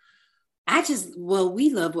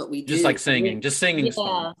 We love what we do. Just like singing, is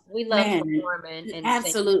fun. We love performing. And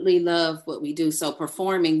absolutely love what we do. So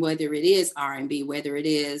performing, whether it is R&B, whether it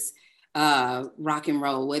is rock and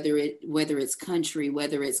roll, whether it's country,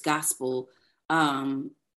 whether it's gospel,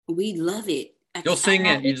 we love it. You'll sing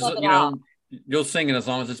it. You'll sing it as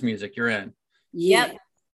long as it's music. You're in. Yep.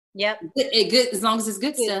 Good as long as it's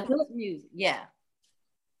good stuff. Good music. Yeah.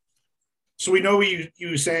 So we know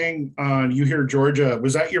you sang on You Hear Georgia.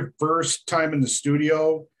 Was that your first time in the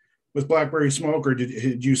studio with Blackberry Smoke, or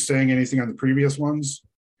did you sing anything on the previous ones?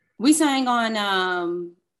 We sang on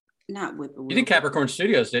not Whippoorwill. You did Capricorn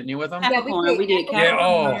Studios, didn't you, with them? Capricorn. We did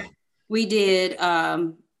Capricorn. Yeah. We did.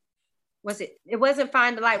 Was it? It wasn't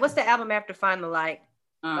Find the Light. What's the album after Find the Light?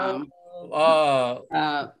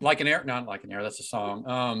 Like an Air, not Like an Air, that's a song.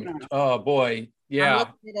 Oh boy, yeah.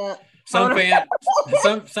 Some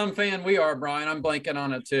fan we are, Brian. I'm blanking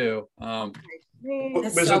on it too.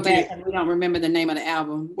 That's so bad we don't remember the name of the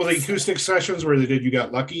album. Well, the acoustic sessions where they did You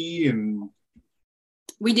Got Lucky, and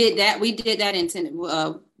we did that in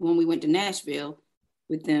when we went to Nashville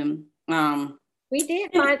with them. We did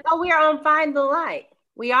we are on Find the Light.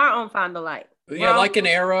 We are on Find the Light. Yeah, Like an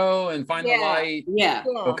Arrow and Find the Light. Yeah.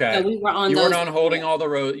 Okay. So we were on. You weren't on Holding All the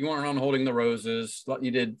Rose. You weren't on Holding the Roses. You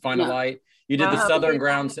did Find the Light. You did the Southern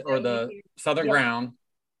Ground or the Southern Ground.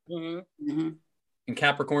 Mm-hmm. In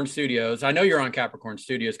Capricorn Studios. I know you're on Capricorn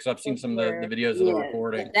Studios because I've seen some of the videos of the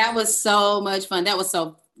recording. That was so much fun. That was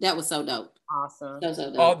so dope. Awesome.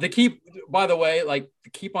 So dope. By the way, like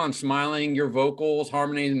Keep On Smiling, your vocals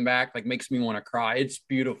harmonizing back like makes me want to cry. It's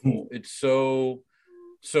beautiful. It's so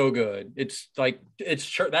good. It's like that's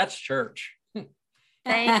church.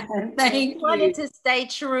 Thank you. Wanted to stay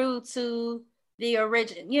true to the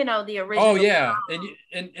original. Oh yeah,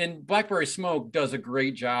 and Blackberry Smoke does a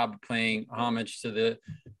great job playing homage to the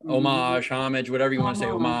homage, whatever you want to say,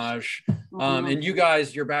 homage. And you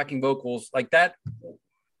guys, your backing vocals like that.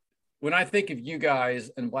 When I think of you guys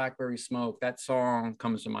and Blackberry Smoke, that song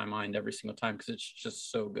comes to my mind every single time because it's just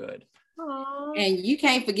so good. Aww. And you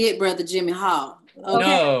can't forget Brother Jimmy Hall.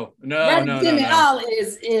 Okay? No. Jimmy Hall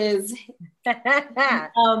is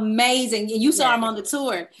amazing. You saw him on the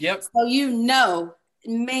tour. Yep. So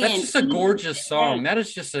man, that's just a gorgeous song. That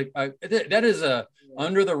is just that is a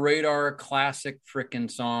under the radar classic freaking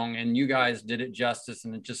song, and you guys did it justice,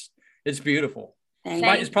 and it's beautiful.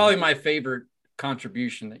 It's probably my favorite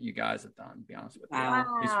contribution that you guys have done, to be honest with you.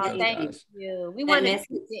 Wow, thank you. We want to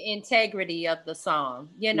keep the integrity of the song,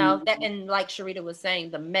 that, and like Sharita was saying,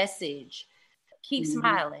 the message, keep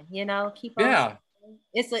smiling, keep on. Yeah.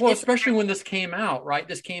 Especially when this came out, right?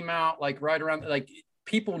 This came out like right around, like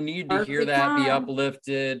people need to hear that, be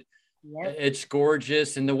uplifted. Yep. It's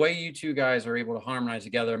gorgeous. And the way you two guys are able to harmonize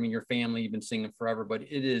together, I mean, your family, you've been singing forever, but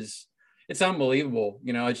it's unbelievable.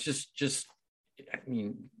 It's just I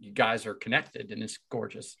mean, you guys are connected and it's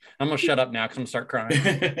gorgeous. I'm gonna shut up now because I'm gonna start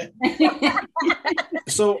crying.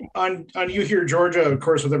 So on You Hear Georgia, of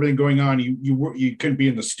course, with everything going on, you couldn't be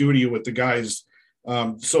in the studio with the guys.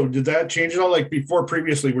 So did that change at all? Like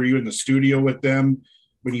previously, were you in the studio with them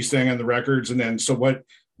when you sang on the records? And then, so what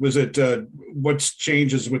was it? What's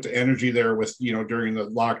changes with the energy there with, during the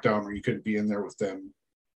lockdown where you couldn't be in there with them?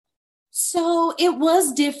 So it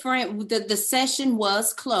was different. The session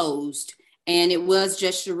was closed. And it was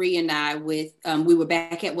just Cherie and I with, we were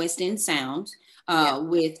back at West End Sound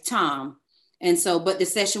with Tom. And so, but the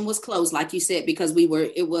session was closed, like you said, because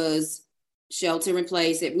it was shelter in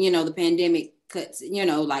place, the pandemic cuts,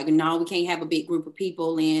 like, no, we can't have a big group of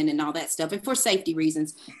people in and all that stuff. And for safety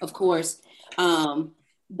reasons, of course. But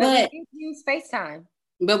we did use FaceTime.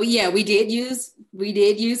 But we did use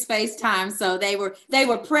FaceTime. So they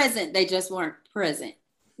were present. They just weren't present.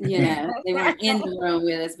 They weren't in the room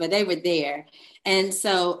with us, but they were there. And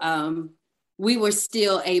so we were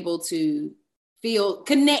still able to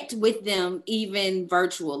connect with them even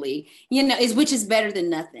virtually, which is better than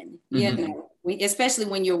nothing, especially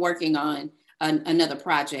when you're working on another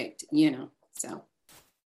project, so.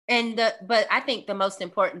 But I think the most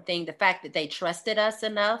important thing, the fact that they trusted us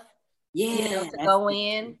enough, to go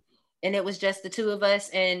in, and it was just the two of us,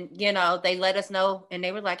 and, they let us know, and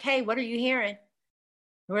they were like, hey, what are you hearing?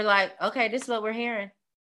 We're like, okay, this is what we're hearing.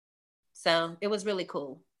 So it was really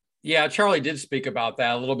cool. Yeah, Charlie did speak about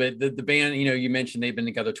that a little bit. The band, you mentioned they've been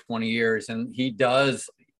together 20 years, and he does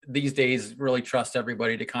these days really trust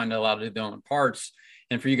everybody to kind of allow to do their own parts.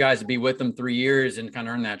 And for you guys to be with them 3 years and kind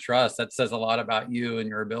of earn that trust, that says a lot about you and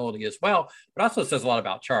your ability as well, but also says a lot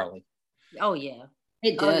about Charlie. Oh, yeah.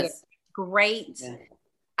 It does. Yeah. Great.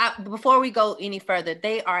 Yeah. Before we go any further,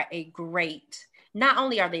 they are not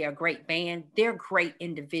only are they a great band, they're great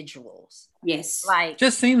individuals. Yes. Like,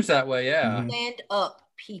 just seems that way. Yeah. Stand up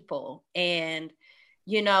people. And,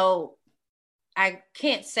 I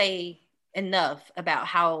can't say enough about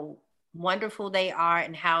how wonderful they are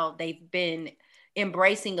and how they've been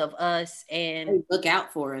embracing of us, and they look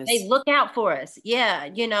out for us. Yeah.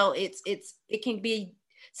 It can be,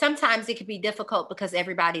 sometimes it can be difficult because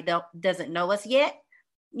everybody doesn't know us yet,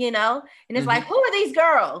 and it's like, who are these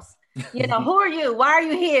girls? Who are you? Why are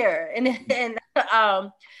you here? And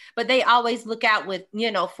but they always look out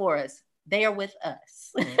for us. They are with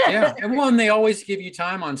us. Yeah. And they always give you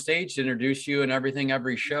time on stage to introduce you and everything,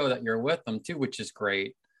 every show that you're with them too, which is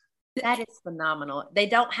great. That is phenomenal. They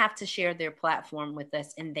don't have to share their platform with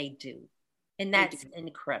us, and they do. And that's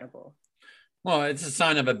incredible. Well, it's a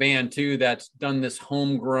sign of a band too that's done this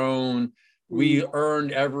homegrown. We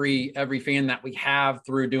earned every fan that we have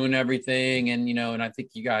through doing everything, and and I think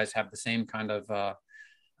you guys have the same kind of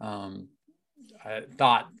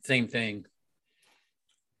thought, same thing.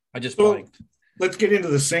 I just blanked. Let's get into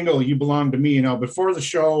the single "You Belong to Me." Before the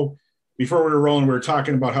show, before we were rolling, we were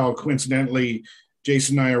talking about how coincidentally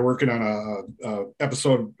Jason and I are working on a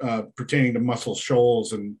episode pertaining to Muscle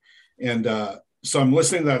Shoals, and so I'm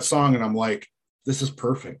listening to that song and I'm like, this is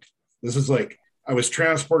perfect. This is like, I was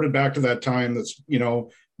transported back to that time. That's,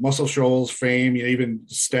 Muscle Shoals, Fame, even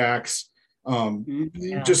Stax.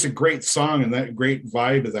 Just a great song, and that great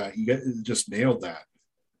vibe of that. You just nailed that.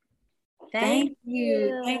 Thank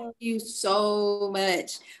you. Thank you so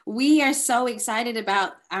much. We are so excited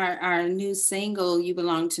about our new single, You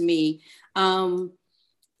Belong to Me.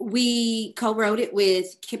 We co-wrote it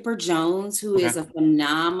with Kipper Jones, who is a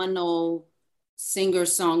phenomenal singer,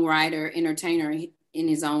 songwriter, entertainer in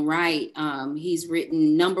his own right. He's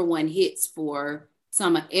written #1 hits for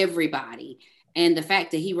some of everybody. And the fact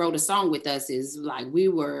that he wrote a song with us is like, we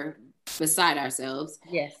were beside ourselves.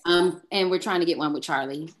 Yes. And we're trying to get one with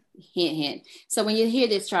Charlie. Hint, hint. So when you hear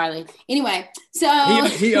this, Charlie, anyway, so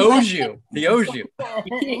he owes you. He owes you.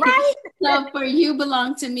 Right. So for You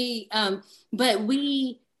Belong to Me. But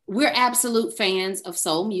we're absolute fans of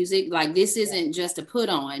soul music. Like, this isn't just a put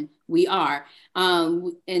on. We are.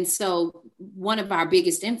 And so one of our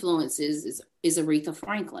biggest influences is Aretha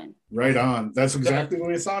Franklin. Right on. That's exactly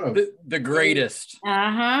what we thought of. The greatest.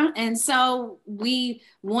 And so we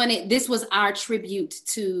wanted, this was our tribute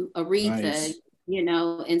to Aretha,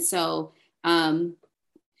 Nice. And so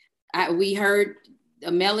we heard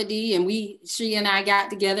a melody, and she and I got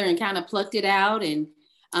together and kind of plucked it out, and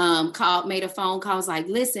made a phone call. I was like,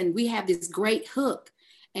 listen, we have this great hook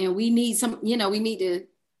and we need we need to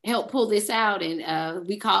help pull this out. And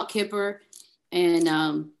we called Kipper,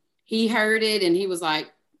 and he heard it and he was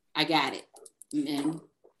like, I got it. And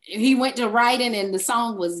he went to writing and the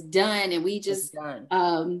song was done. And we just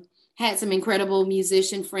had some incredible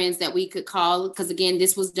musician friends that we could call, because again,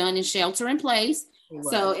 this was done in shelter in place.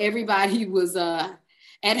 So everybody was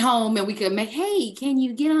at home, and we could make, hey, can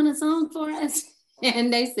you get on a song for us?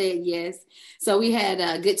 And they said yes. So we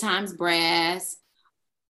had Good Times Brass,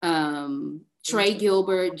 Trey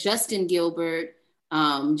Gilbert, Justin Gilbert,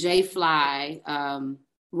 Jay Fly,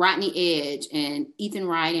 Rodney Edge, and Ethan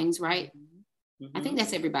Ridings, right? Mm-hmm. I think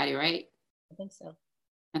that's everybody, right? I think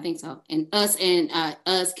so. And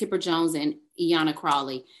us, Kipper Jones and Iana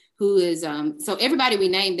Crawley, who is so everybody we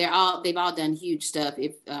named, they've all done huge stuff.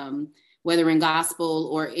 If whether in gospel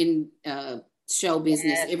or in show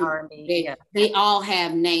business, they all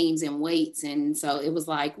have names and weights, and so it was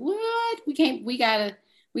like, what? We got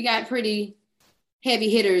pretty heavy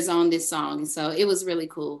hitters on this song, and so it was really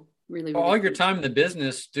cool. Really all cool. Your time in the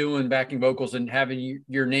business doing backing vocals and having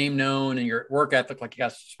your name known and your work ethic, like you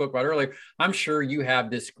guys spoke about earlier, I'm sure you have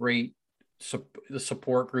this great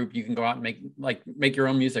support group you can go out and make your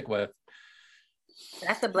own music with.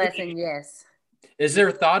 That's a blessing. Yes. Is there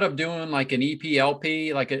a thought of doing like an EP,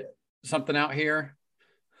 LP, something out here?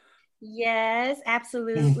 Yes,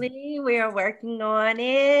 absolutely. We are working on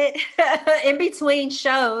it. In between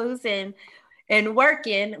shows and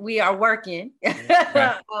working, we are working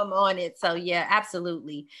on it. So yeah,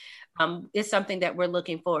 absolutely. It's something that we're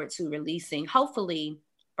looking forward to releasing, hopefully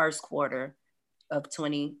first quarter of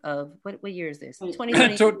what year is this?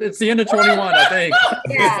 2020. It's the end of 21, I think.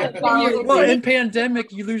 Yeah. Well, in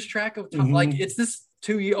pandemic, you lose track of time. Mm-hmm. Like, it's this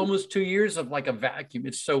almost 2 years of like a vacuum.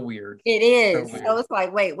 It's so weird. It is. So it's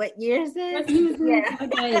like, wait, what year is this? Yeah.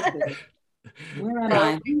 Where am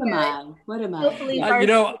I? What am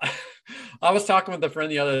I? I was talking with a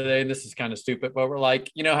friend the other day, and this is kind of stupid, but we're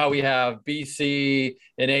like, how we have BC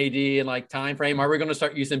and AD and like time frame. Are we going to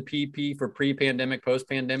start using PP for pre-pandemic,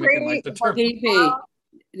 post-pandemic, and like the term PP?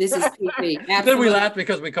 This is PP. Absolutely. Then we laughed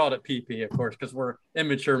because we called it PP, of course, because we're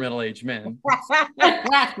immature middle-aged men. Of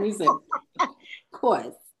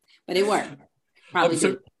course, but it worked. Probably.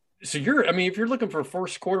 So if you're looking for a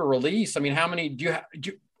first quarter release, how many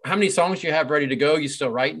how many songs do you have ready to go? You still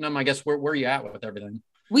writing them? I guess where are you at with everything?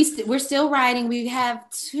 We're still writing. We have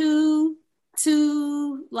two we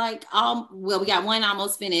got one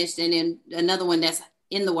almost finished, and then another one that's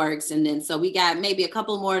in the works, and then so we got maybe a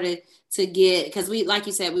couple more to get, because we, like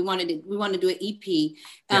you said, we want to do an EP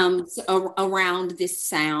around this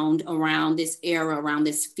sound, around this era, around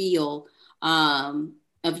this feel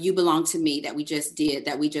of You Belong to Me that we just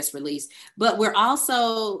released. But we're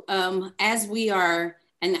also as we are,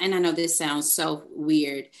 and I know this sounds so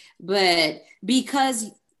weird, but because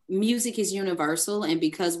music is universal, and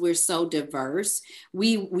because we're so diverse,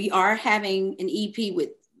 we are having an EP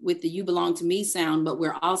with the You Belong to Me sound, but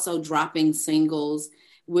we're also dropping singles.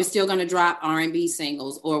 We're still going to drop R&B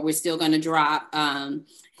singles, or we're still going to drop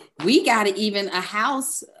we got even a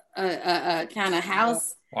house kind of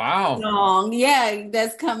house song,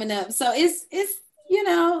 that's coming up. So it's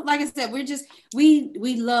like I said,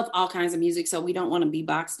 we love all kinds of music, so we don't want to be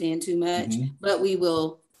boxed in too much, but we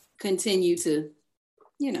will continue to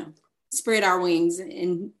spread our wings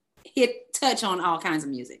and touch on all kinds of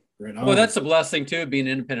music. Right. Well, that's a blessing too, being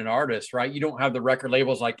an independent artist, right? You don't have the record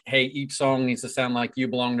labels like, hey, each song needs to sound like You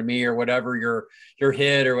Belong to Me or whatever your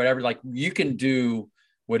hit or whatever. Like, you can do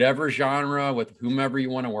whatever genre with whomever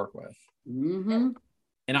you want to work with.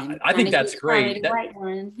 And I think that's great.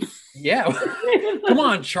 Yeah. Come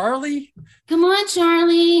on, Charlie. Come on,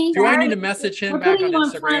 Charlie. Do I need to message him back on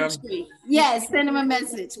Instagram? Yes, send him a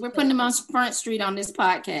message. We're putting him on Front Street on this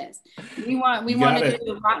podcast. We want to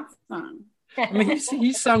do a rock song. I mean,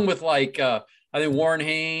 he's sung with like I think Warren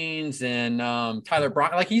Haynes and Tyler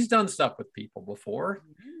Bryant. Like, he's done stuff with people before.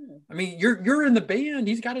 I mean, you're in the band.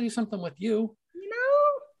 He's got to do something with you.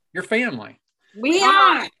 Your family. We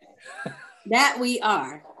are. That we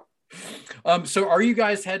are. So are you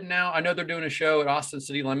guys heading out? I know they're doing a show at Austin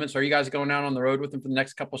City Limits. Are you guys going out on the road with them for the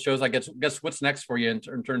next couple of shows? I guess what's next for you in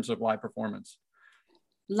terms of live performance?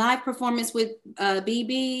 Live performance with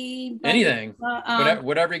BB. Anything.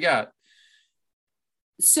 Whatever you got.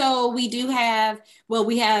 So we do have,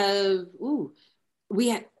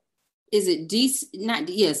 is it DC?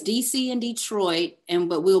 DC and Detroit,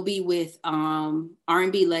 but we'll be with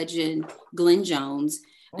R&B legend Glenn Jones.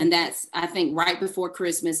 And that's, I think, right before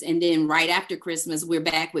Christmas. And then right after Christmas, we're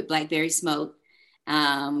back with Blackberry Smoke,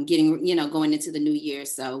 going into the new year.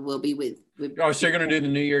 So we'll be with so you're going to do the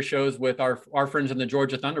New Year shows with our friends in the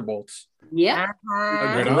Georgia Thunderbolts. Yeah.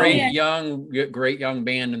 A great young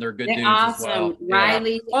band, and they're good dudes awesome. As well.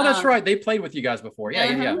 Riley. Yeah. Oh, that's right. They played with you guys before.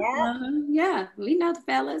 Yeah. Yeah, we know the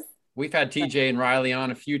fellas. We've had TJ and Riley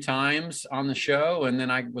on a few times on the show, and then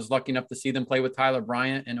I was lucky enough to see them play with Tyler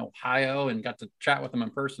Bryant in Ohio and got to chat with them in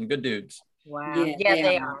person. Good dudes. Wow. Yeah,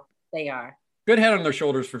 they are. They are. Good head on their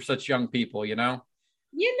shoulders for such young people, a lot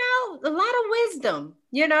of wisdom.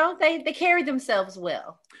 They carry themselves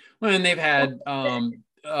well. Well, and they've had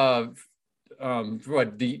the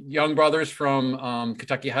young brothers from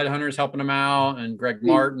Kentucky Headhunters helping them out, and Greg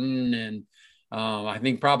Martin, and I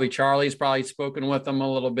think probably Charlie's spoken with them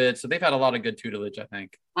a little bit. So they've had a lot of good tutelage, I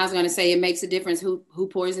think. I was going to say, it makes a difference who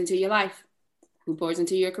pours into your life, who pours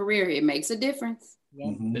into your career. It makes a difference.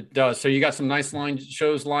 Yeah. It does. So you got some nice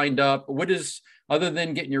shows lined up. Other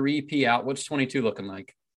than getting your EP out, what's 22 looking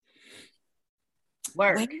like?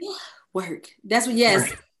 Work. That's what,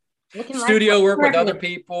 yes. Studio work with other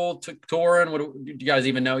people, touring. What do you guys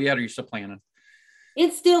even know yet? Or are you still planning?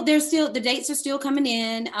 The dates are still coming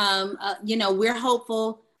in. We're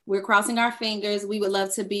hopeful. We're crossing our fingers. We would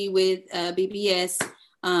love to be with BBS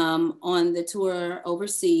on the tour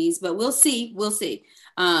overseas, but we'll see.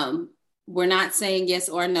 We're not saying yes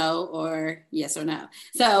or no or yes or no.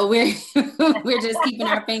 So we're just keeping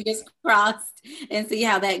our fingers crossed and see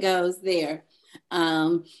how that goes there.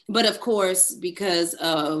 But of course, because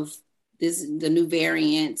of the new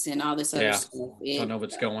variants and all this other stuff, don't know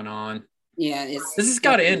what's going on. Yeah, this has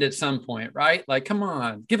got to end at some point, right? Like, come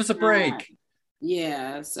on, give us a break.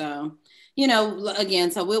 Yeah, so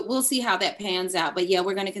again, so we'll see how that pans out. But yeah,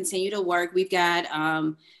 we're going to continue to work. We've got,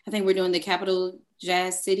 I think we're doing the Capital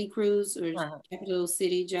Jazz City Cruise or Capital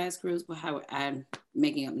City Jazz Cruise. Well, how I'm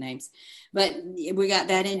making up names, but we got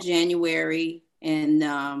that in January,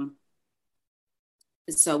 and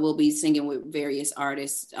so we'll be singing with various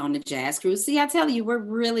artists on the jazz cruise. See, I tell you, we're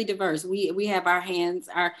really diverse. We have our hands.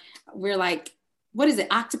 We're like, what is it?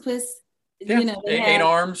 Octopus. Yeah, 8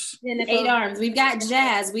 arms. 8 arms. We've got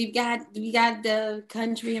jazz. We got the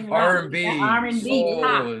country and R&B,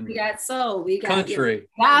 pop. We got soul. We got country,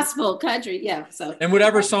 gospel, country. Yeah. So and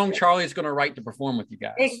whatever song Charlie's going to write to perform with you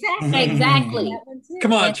guys. Exactly.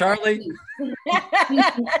 Come on, Charlie.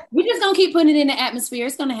 We're just gonna keep putting it in the atmosphere.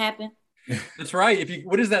 It's gonna happen. That's right.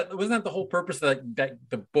 What is that? Wasn't that the whole purpose of that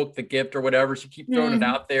the book, The Gift, or whatever? So keep throwing it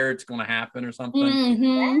out there. It's going to happen or something.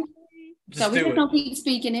 Mm-hmm. So we're just gonna keep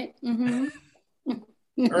speaking it. Mm-hmm.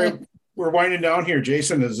 All right, we're winding down here.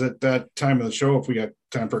 Jason, is it that time of the show if we got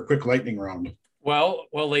time for a quick lightning round? Well,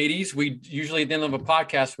 ladies, we usually at the end of a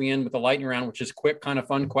podcast we end with a lightning round, which is quick, kind of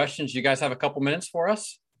fun questions. You guys have a couple minutes for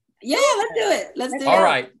us? Yeah, let's do it. Let's do it. All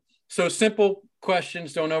right. So simple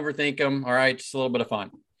questions. Don't overthink them. All right, just a little bit of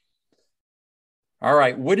fun. All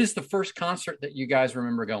right. What is the first concert that you guys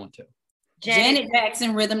remember going to? Janet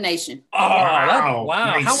Jackson, Rhythm Nation. Oh, wow.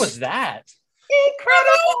 Nice. How was that?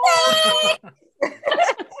 Incredible.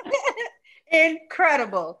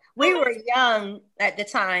 Incredible. We were young at the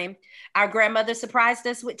time. Our grandmother surprised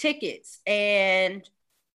us with tickets, and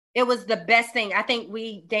it was the best thing. I think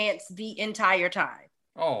we danced the entire time.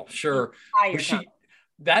 Oh, sure.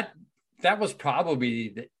 That was probably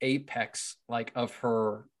the apex like of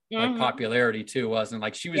her like popularity too, wasn't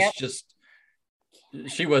like she was just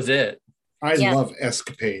she was it. I love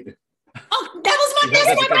Escapade. Oh, that's my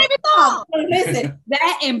favorite song. Listen,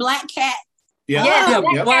 that and Black Cat. Yeah,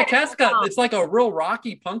 Black Cat's got it's like a real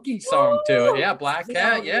rocky, punky song to it. Yeah, Black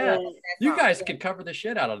Cat. Yeah, you guys could cover the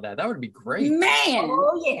shit out of that. That would be great, man.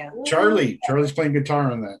 Oh yeah, Charlie's playing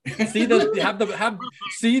guitar on that. Have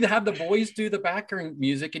the boys do the background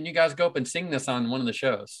music, and you guys go up and sing this on one of the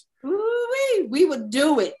shows. Ooh, we would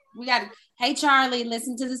do it. We got. Hey, Charlie,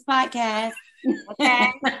 listen to this podcast.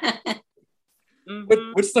 Okay.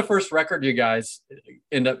 What's the first record you guys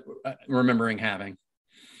end up remembering having?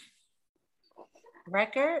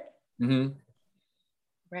 Record. Mm-hmm.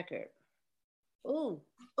 Record. Ooh.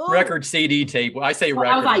 Record, CD, tape. I say record.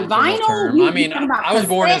 I was like vinyl. I mean, I was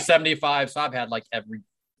born in '75, so I've had like every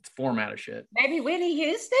format of shit. Maybe Whitney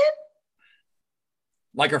Houston.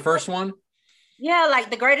 Like her first one. Yeah, like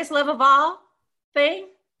the greatest love of all thing.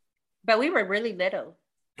 But we were really little.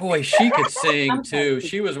 Boy, she could sing too.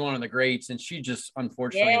 She was one of the greats, and she just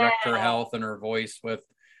unfortunately wrecked her health and her voice with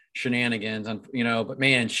shenanigans. And but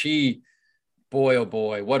man, boy, oh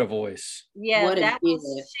boy, what a voice. Yeah,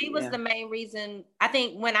 she was the main reason. I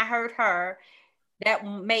think when I heard her, that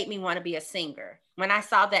made me want to be a singer. When I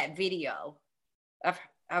saw that video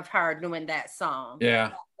of her doing that song.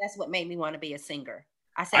 Yeah. That's what made me want to be a singer.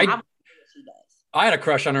 I said, I want to do what she does. I had a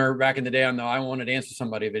crush on her back in the day on the I Want to Dance with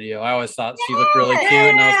Somebody video. I always thought she looked really cute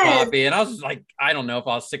and I was poppy. And I was like, I don't know if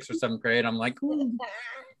I was 6th or 7th grade. I'm like,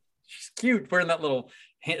 she's cute wearing that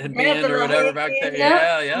headband or whatever back there.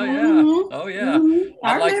 Yeah. Mm-hmm. Oh yeah. Mm-hmm.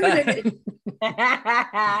 I like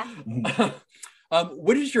that.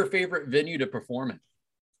 What is your favorite venue to perform in?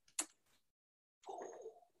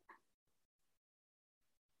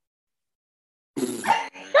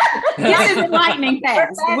 This is lightning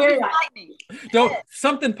fast. We're lightning. Don't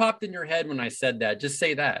something popped in your head when I said that. Just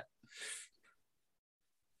say that.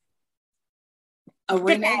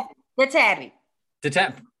 Arena. The Tabby.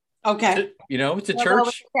 Okay. It's a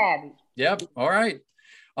church. Yep. All right.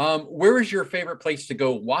 Where is your favorite place to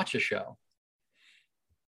go watch a show?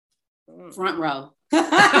 Front row. Good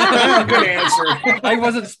answer. I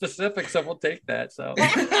wasn't specific, so we'll take that. So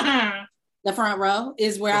the front row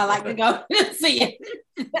is where I like to go see it.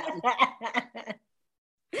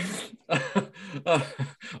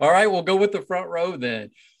 All right, we'll go with the front row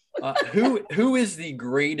then. Who is the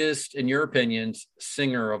greatest, in your opinions,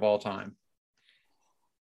 singer of all time?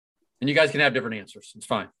 And you guys can have different answers. It's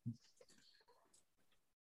fine.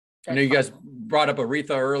 I know you guys brought up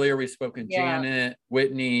Aretha earlier. We spoke in Janet,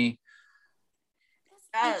 Whitney.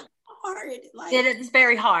 Hard. It's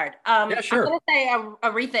very hard. Yeah, sure. I'm going to say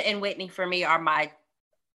Aretha and Whitney for me are my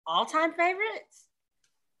all-time favorites.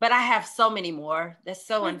 But I have so many more. That's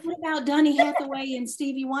so unfair. What about Donny Hathaway and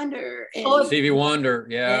Stevie Wonder? Stevie Wonder,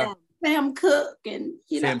 yeah. Sam Cooke and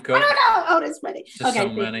Sam Cooke. Oh, that's funny. Just so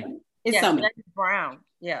many. It's so many. James Brown.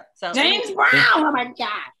 Yeah. So James Brown. Oh my God.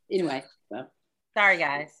 Anyway. Sorry,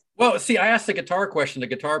 guys. Well, see, I asked the guitar question to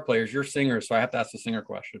guitar players. You're singers, so I have to ask the singer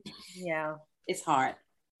question. Yeah. It's hard.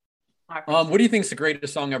 What do you think is the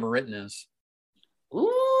greatest song ever written is?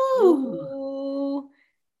 Ooh.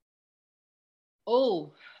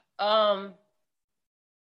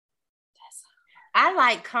 I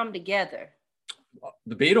like Come Together.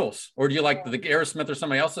 The Beatles, or do you like the Aerosmith or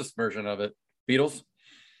somebody else's version of it? Beatles.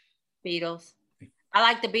 I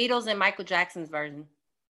like the Beatles and Michael Jackson's version.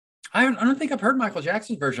 I don't think I've heard Michael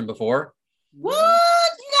Jackson's version before. What?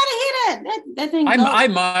 You gotta hear that thing. I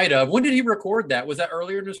might have. When did he record that? Was that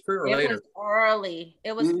earlier in his career or later?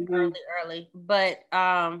 It was early. But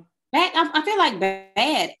I feel like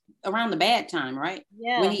Bad around the Bad time, right?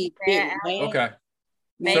 Yeah. When he did Bad. Okay.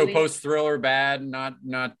 Maybe. So post Thriller, Bad, not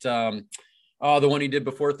the one he did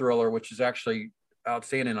before Thriller, which is actually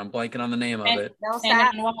outstanding. I'm blanking on the name of it. Off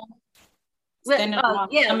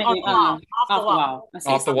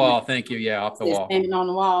the Wall. Thank you. Yeah, Off the Wall. Standing on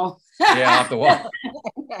the wall. Yeah, Off the Wall.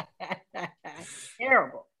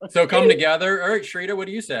 Terrible. So Come Together. All right, Shrita, what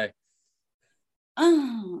do you say?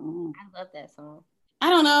 Oh, I love that song.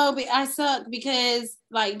 I don't know, but I suck because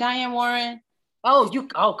like Diane Warren.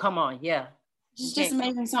 Oh, come on, yeah. She's just an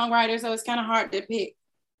amazing songwriter, so it's kind of hard to pick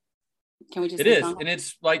Can we just? It is, and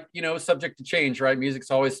it's like, subject to change, right?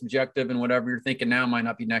 Music's always subjective, and whatever you're thinking now might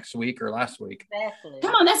not be next week or last week. Exactly.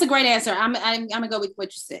 Come on, that's a great answer. I'm gonna go with what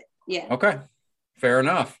you said. Yeah. Okay, fair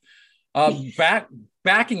enough.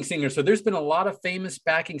 Backing singers. So there's been a lot of famous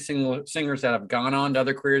backing singers that have gone on to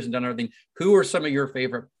other careers and done everything. Who are some of your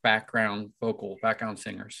favorite background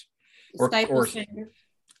singers? Staple singer.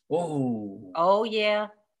 Oh yeah.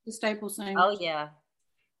 The staple singer. Oh yeah.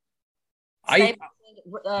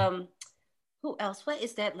 Who else? What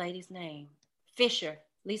is that lady's name? Lisa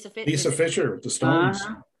Fischer. Lisa Fischer, the Stones.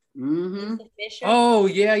 Mm-hmm. Lisa Fischer. Oh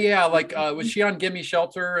yeah. Like, was she on Gimme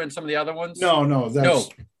Shelter and some of the other ones? No. No.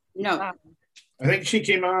 I think she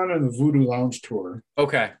came on the Voodoo Lounge tour.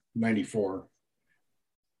 Okay. 94.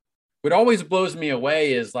 What always blows me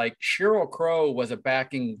away is like Sheryl Crow was a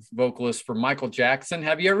backing vocalist for Michael Jackson.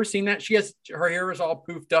 Have you ever seen that? Her hair is all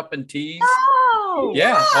poofed up and teased. Oh,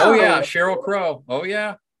 yeah. Wow. Oh yeah. Sheryl Crow. Oh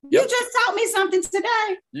yeah. You just taught me something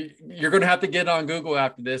today. You're going to have to get on Google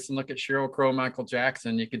after this and look at Sheryl Crow, Michael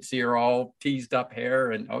Jackson. You can see her all teased up hair,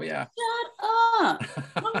 and oh yeah. Shut up.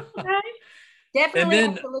 Okay. Definitely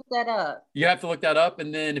then, have to look that up. You have to look that up.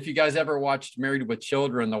 And then if you guys ever watched Married with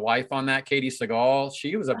Children, the wife on that, Katie Seagal,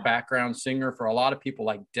 she was a background singer for a lot of people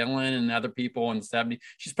like Dylan and other people in the 70s.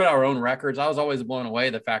 She's put out her own records. I was always blown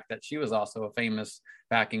away the fact that she was also a famous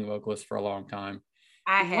backing vocalist for a long time.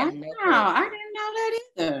 I had no clue. I didn't know that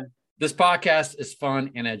either. This podcast is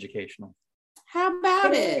fun and educational. How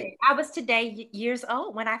about it? I was today years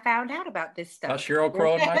old when I found out about this stuff. Sheryl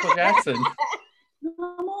Crow and Michael Jackson.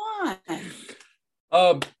 Come on.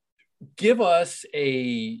 Give us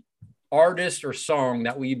a artist or song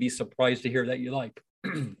that we'd be surprised to hear that you like.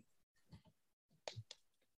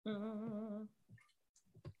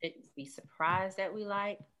 Be surprised that we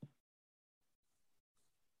like.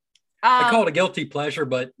 I call it a guilty pleasure,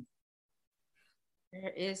 but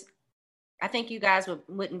there is. I think you guys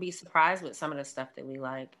wouldn't be surprised with some of the stuff that we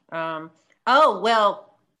like.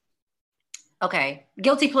 Okay.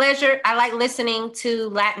 Guilty pleasure. I like listening to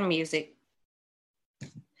Latin music.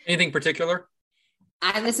 Anything particular?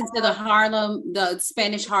 I listen to the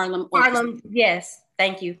Spanish Harlem Orchestra. Harlem, yes.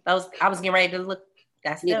 Thank you. I was getting ready to look.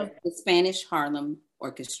 That's them. The Spanish Harlem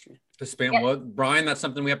Orchestra. Well, Brian, that's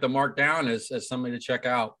something we have to mark down as somebody to check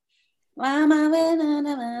out. Listen, and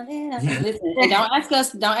don't ask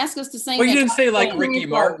us to sing. Well, you didn't say like Ricky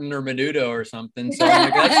Martin or Menudo or something, so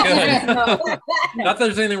I'm like, that's good. Not that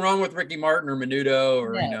there's anything wrong with Ricky Martin or Menudo,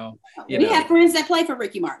 or we have friends that play for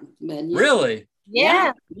Ricky Martin. But, really?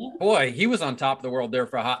 Yeah. Boy, he was on top of the world there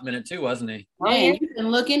for a hot minute too, wasn't he? Man, you can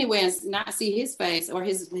look anywhere and not see his face or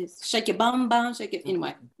his shake your bum, shake it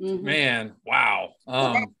anyway. Mm-hmm. Man, wow.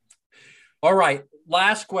 All right.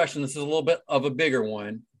 Last question. This is a little bit of a bigger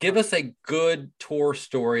one. Give us a good tour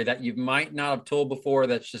story that you might not have told before.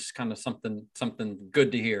 That's just kind of something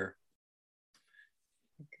good to hear.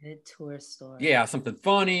 A good tour story. Yeah, something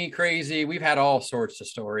funny, crazy. We've had all sorts of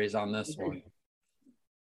stories on this one.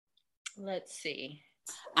 Let's see.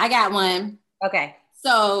 I got one. Okay.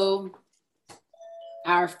 So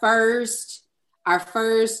our first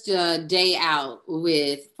day out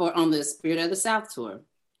on the Spirit of the South tour.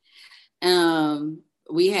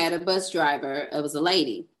 We had a bus driver. It was a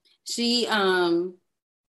lady. She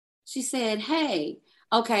said, "Hey,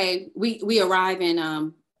 okay, we arrive in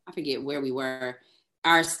I forget where we were.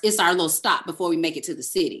 It's our little stop before we make it to the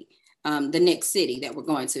city, the next city that we're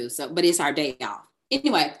going to. So, but it's our day off.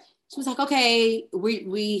 Anyway, she was like, okay,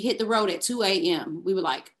 we hit the road at 2 a.m. We were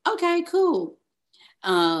like, okay, cool.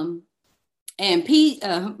 And Pete,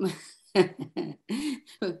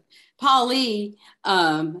 Paulie,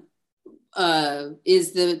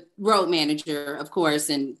 is the road manager, of course,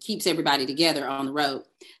 and keeps everybody together on the road.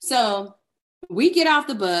 So we get off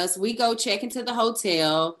the bus, we go check into the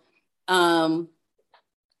hotel,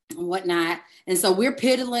 whatnot. And so we're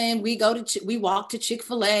piddling. We walk to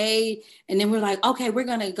Chick-fil-A, and then we're like, okay, we're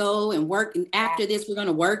going to go and work. And after this, we're going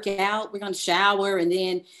to work out. We're going to shower and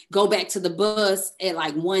then go back to the bus at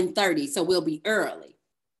like 1:30. So we'll be early.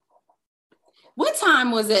 What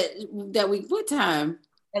time was it what time?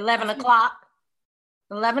 11 o'clock.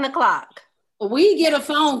 11 o'clock. We get a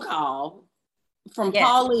phone call from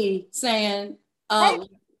Paulie saying,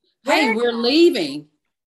 hey, we're leaving.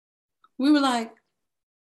 We were like,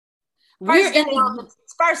 first day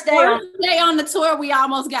on the tour, we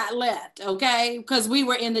almost got left, okay? Because we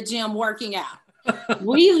were in the gym working out.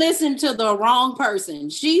 We listened to the wrong person.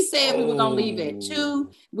 She said we were going to leave at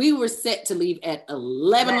 2. We were set to leave at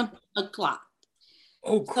 11 o'clock.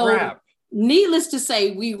 Oh, crap. So, needless to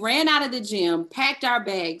say, we ran out of the gym, packed our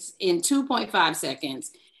bags in 2.5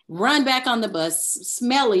 seconds, run back on the bus,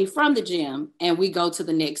 smelly from the gym, and we go to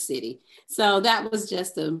the next city. So that was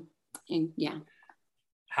just yeah.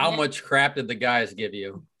 How much crap did the guys give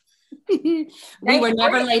you? We were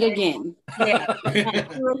never late again. Yeah, we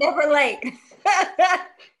were never late.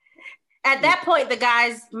 At that point, the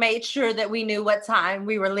guys made sure that we knew what time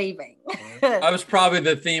we were leaving. That was probably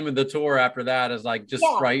the theme of the tour after that, is like just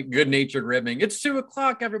right, good-natured ribbing. It's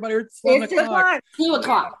 2:00, everybody. It's 1:00.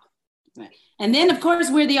 2:00. And then, of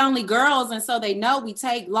course, we're the only girls, and so they know we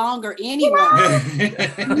take longer anyway.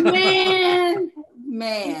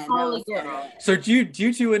 Man. So do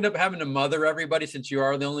you two end up having to mother everybody since you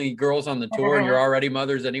are the only girls on the tour and you're already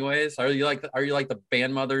mothers anyways? Are you like the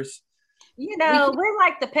band mothers? You know, we're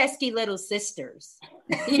like the pesky little sisters.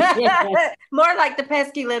 More like the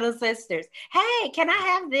pesky little sisters. Hey, can I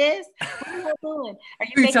have this? What are you doing?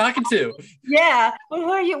 Who are you talking to? Yeah. Well,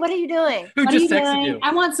 what are you doing? Who just texted you?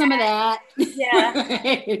 I want some of that. Yeah.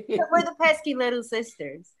 So we're the pesky little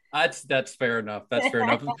sisters. That's fair enough. That's fair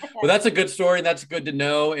enough. Well, that's a good story. That's good to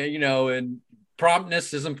know. And, and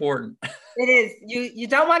promptness is important. It is. You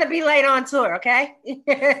don't want to be late on tour, okay?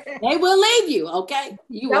 They will leave you, okay?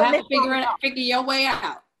 You will have to figure your way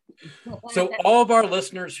out. So all of our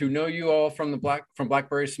listeners who know you all from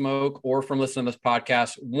Blackberry Smoke or from listening to this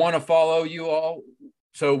podcast want to follow you all.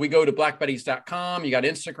 So we go to blackbetties.com. You got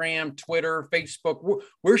Instagram, Twitter, Facebook.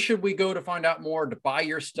 Where should we go to find out more, to buy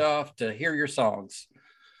your stuff, to hear your songs?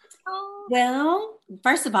 Well,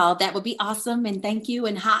 first of all, that would be awesome. And thank you.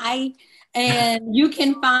 And hi. And you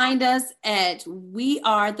can find us at We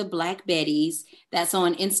Are the Black Betties. That's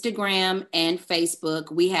on Instagram and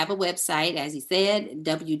Facebook. We have a website, as he said,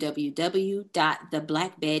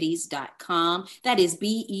 www.theblackbetties.com. That is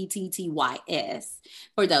BETTYS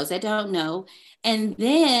for those that don't know. And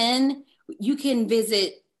then you can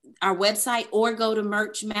visit our website or go to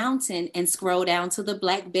Merch Mountain and scroll down to the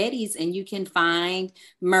Black Betties and you can find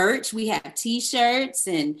merch. We have t-shirts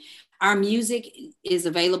and our music is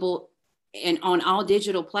available and on all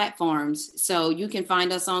digital platforms. So you can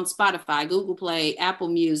find us on Spotify, Google Play, Apple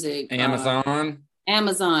Music, Amazon,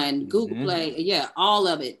 Google Play. Yeah, all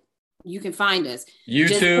of it. You can find us.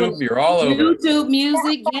 YouTube, you're all over. YouTube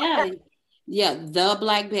music. Yeah. Yeah. The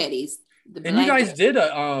Black Betties. And you guys did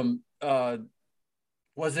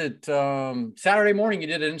was it Saturday morning? You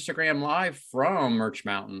did an Instagram live from Merch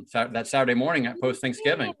Mountain that Saturday morning at post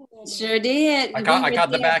Thanksgiving. Sure did. I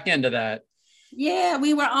caught the back end of that. Yeah,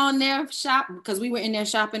 we were on there shopping because we were in there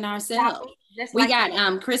shopping ourselves. We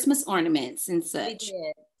got Christmas ornaments and such.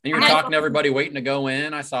 And you were talking to everybody waiting to go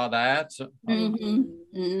in. I saw that. So.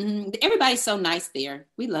 Everybody's so nice there.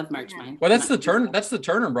 We love Merch Mountain. Well, that's the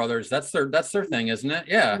Turner brothers. That's their thing, isn't it?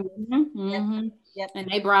 Yeah. Yep. And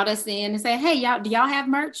they brought us in and said, "Hey, do y'all have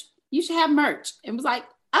merch? You should have merch." And was like,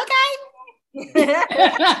 "Okay."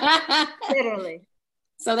 Literally.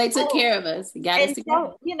 So they took care of us. Got us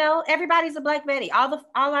together. So, everybody's a Black Betty. All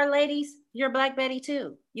our ladies, you're a Black Betty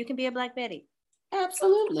too. You can be a Black Betty.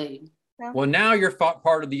 Absolutely. Well, now you're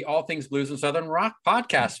part of the All Things Blues and Southern Rock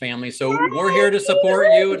podcast family. So we're here to support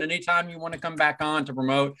you. And anytime you want to come back on to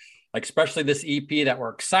promote, like especially this EP that we're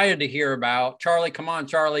excited to hear about. Charlie, come on,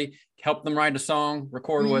 Charlie. Help them write a song,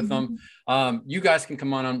 record with them. You guys can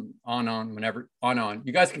come on whenever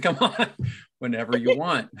You guys can come on whenever you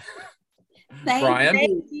want. Brian.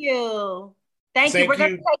 Thank you. Thank you. We're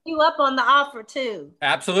going to take you up on the offer too.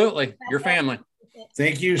 Absolutely. Your family.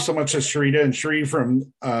 Thank you so much to Sharita and Sheree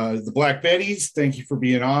from the Black Betties. Thank you for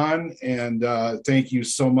being on. And thank you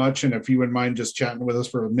so much. And if you wouldn't mind just chatting with us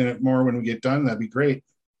for a minute more when we get done, that'd be great.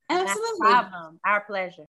 Absolutely. No problem. Our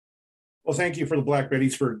pleasure. Well, thank you for the Black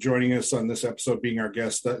Betties for joining us on this episode, being our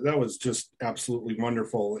guest. That was just absolutely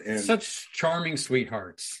wonderful. And such charming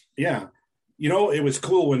sweethearts. Yeah. It was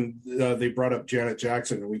cool when they brought up Janet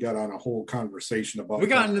Jackson and we got on a whole conversation about. We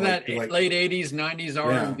got into that late 80s, 90s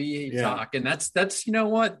R&B talk. And that's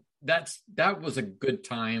what? That was a good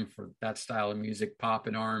time for that style of music, pop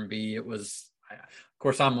and R&B. It was, of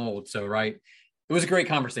course, I'm old. So, right. It was a great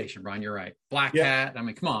conversation, Brian. You're right. Black Cat. I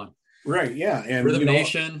mean, come on. Right. Yeah. And Rhythm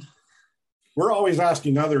Nation. We're always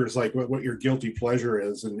asking others like what your guilty pleasure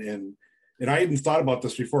is. And I hadn't thought about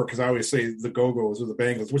this before because I always say the Go-Go's or the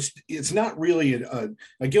Bangles, which it's not really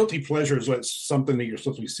a guilty pleasure is something that you're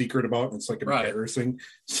supposed to be secret about. And it's like embarrassing.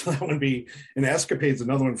 So that would be an Escapade's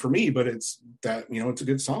another one for me, but it's that, it's a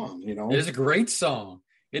good song, It is a great song.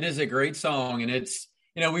 It is a great song. And it's,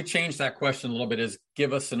 we changed that question a little bit, is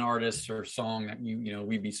give us an artist or song that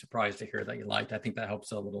we'd be surprised to hear that you liked. I think that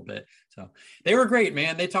helps a little bit. So they were great,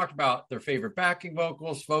 man. They talked about their favorite backing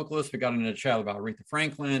vocalists. We got into a chat about Aretha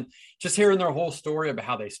Franklin, just hearing their whole story about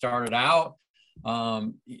how they started out.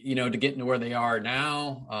 you know, to get into where they are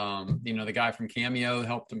now. You know, the guy from Cameo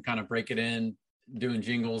helped them kind of break it in, doing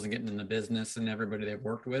jingles and getting in the business, and everybody they've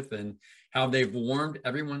worked with, and how they've warmed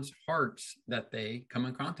everyone's hearts that they come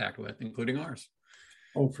in contact with, including ours.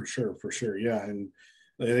 Oh, for sure. Yeah. And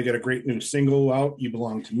they got a great new single out, You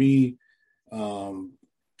Belong to Me. And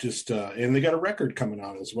they got a record coming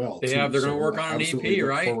out as well. They're going to work on an EP,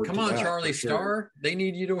 right? Come on, Charlie Starr. They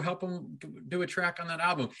need you to help them do a track on that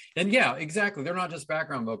album. And yeah, exactly. They're not just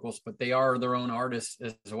background vocals, but they are their own artists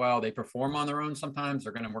as well. They perform on their own sometimes.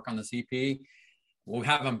 They're going to work on this EP. We'll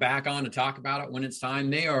have them back on to talk about it when it's time.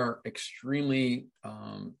 They are extremely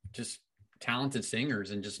just talented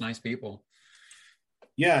singers and just nice people.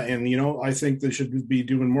 Yeah, and you know, I think they should be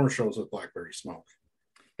doing more shows with Blackberry Smoke.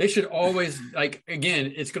 They should always, like,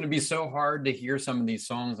 again, it's going to be so hard to hear some of these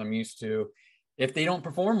songs I'm used to if they don't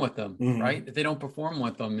perform with them, right? If they don't perform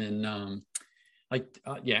with them. And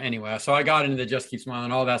anyway, so I got into the Just Keep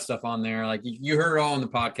Smiling, all that stuff on there. Like, you heard it all in the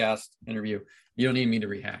podcast interview. You don't need me to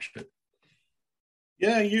rehash it.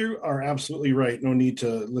 Yeah, you are absolutely right. No need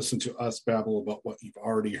to listen to us babble about what you've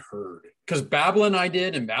already heard. Because babbling I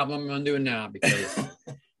did, and babbling I'm doing now, because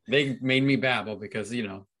they made me babble, because, you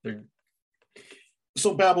know, they're...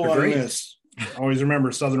 So babble on this. Always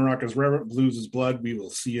remember, Southern Rock is reverent, blues is blood. We will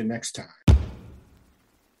see you next time.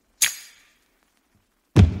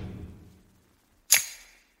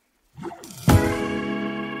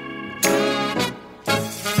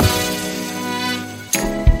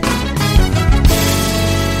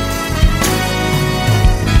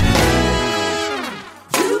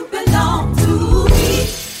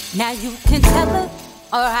 Now you can tell her,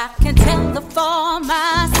 or I can tell her for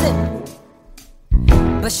myself.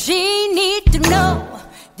 But she need to know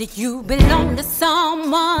that you belong to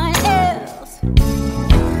someone else.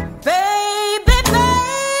 Baby,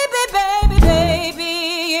 baby, baby,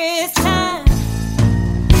 baby, it's time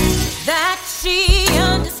that she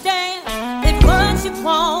understands that what you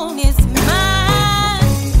want is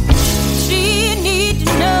mine. She need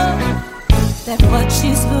to know that what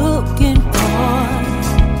she's looking for,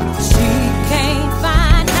 she can't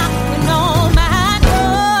find nothing on my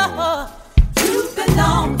door. You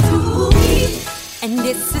belong to me, and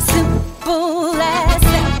it's as simple as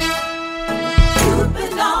that. You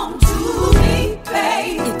belong to me,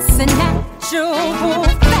 babe. It's a natural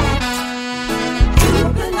fact. You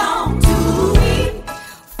belong to me,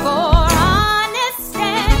 for honest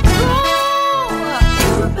and true.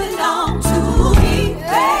 You belong to me,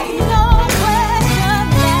 babe. No question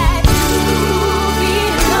that you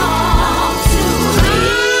belong to me.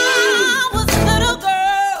 I was a little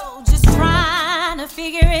girl just trying to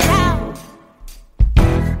figure it out.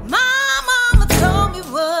 My mama told me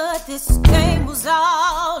what this game was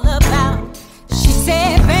all about. She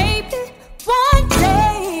said, baby, one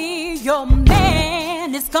day your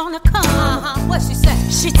man is gonna come. What she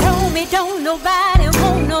said? She told me don't nobody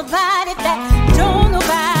want nobody that don't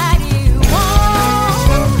nobody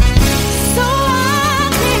want. So I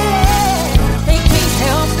did. They can't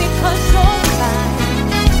help me 'cause you're mine.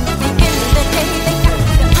 At the end of the day, they got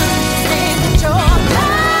to understand that you're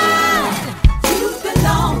mine. You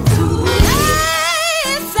belong to me.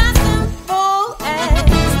 It's as simple as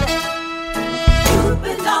that. You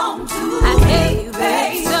belong to me. I gave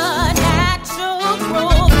it a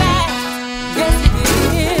natural fact. Yes, it is.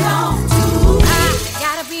 You belong to me. I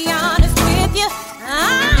gotta be honest with you. I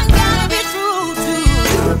gotta be true to you.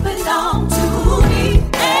 You belong to me.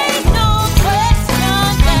 Ain't no question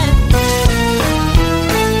that I'm on.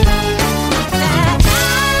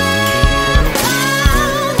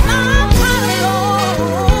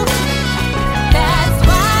 That's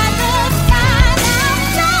why the sign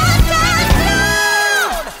outside says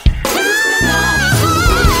loud. You belong to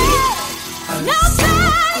me.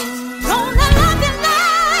 Nobody gonna love you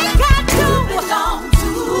like I do. You belong to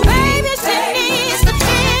me. Baby, she needs to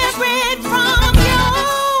hear it from you.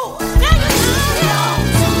 Now you belong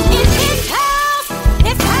to me. In this house,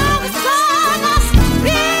 it's how it's gonna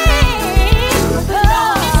be. You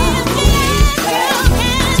belong to me. You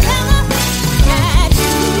can tell her that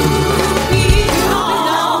you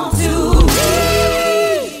belong to me.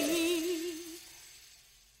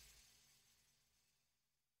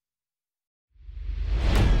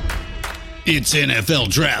 It's NFL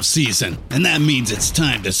draft season, and that means it's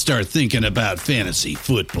time to start thinking about fantasy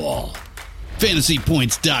football.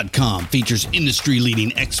 FantasyPoints.com features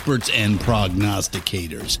industry-leading experts and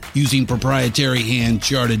prognosticators using proprietary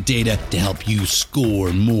hand-charted data to help you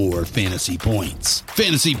score more fantasy points.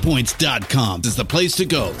 FantasyPoints.com is the place to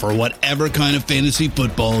go for whatever kind of fantasy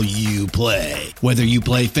football you play. Whether you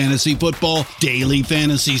play fantasy football, daily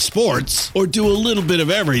fantasy sports, or do a little bit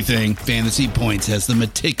of everything, Fantasy Points has the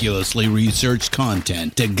meticulously researched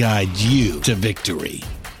content to guide you to victory.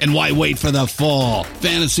 And why wait for the fall?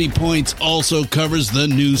 Fantasy Points also covers the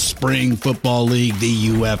new spring football league, the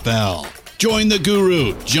UFL. Join the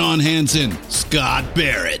guru, John Hansen, Scott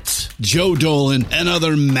Barrett, Joe Dolan, and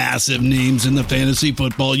other massive names in the fantasy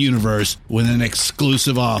football universe with an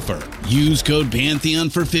exclusive offer. Use code Pantheon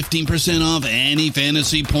for 15% off any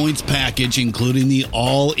Fantasy Points package, including the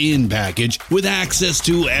all-in package, with access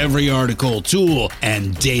to every article, tool,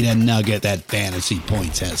 and data nugget that Fantasy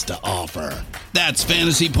Points has to offer. That's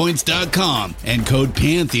FantasyPoints.com and code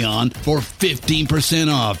Pantheon for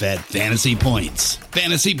 15% off at Fantasy Points.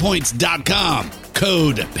 FantasyPoints.com,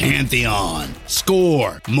 code Pantheon.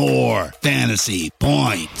 Score more fantasy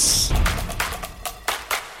points.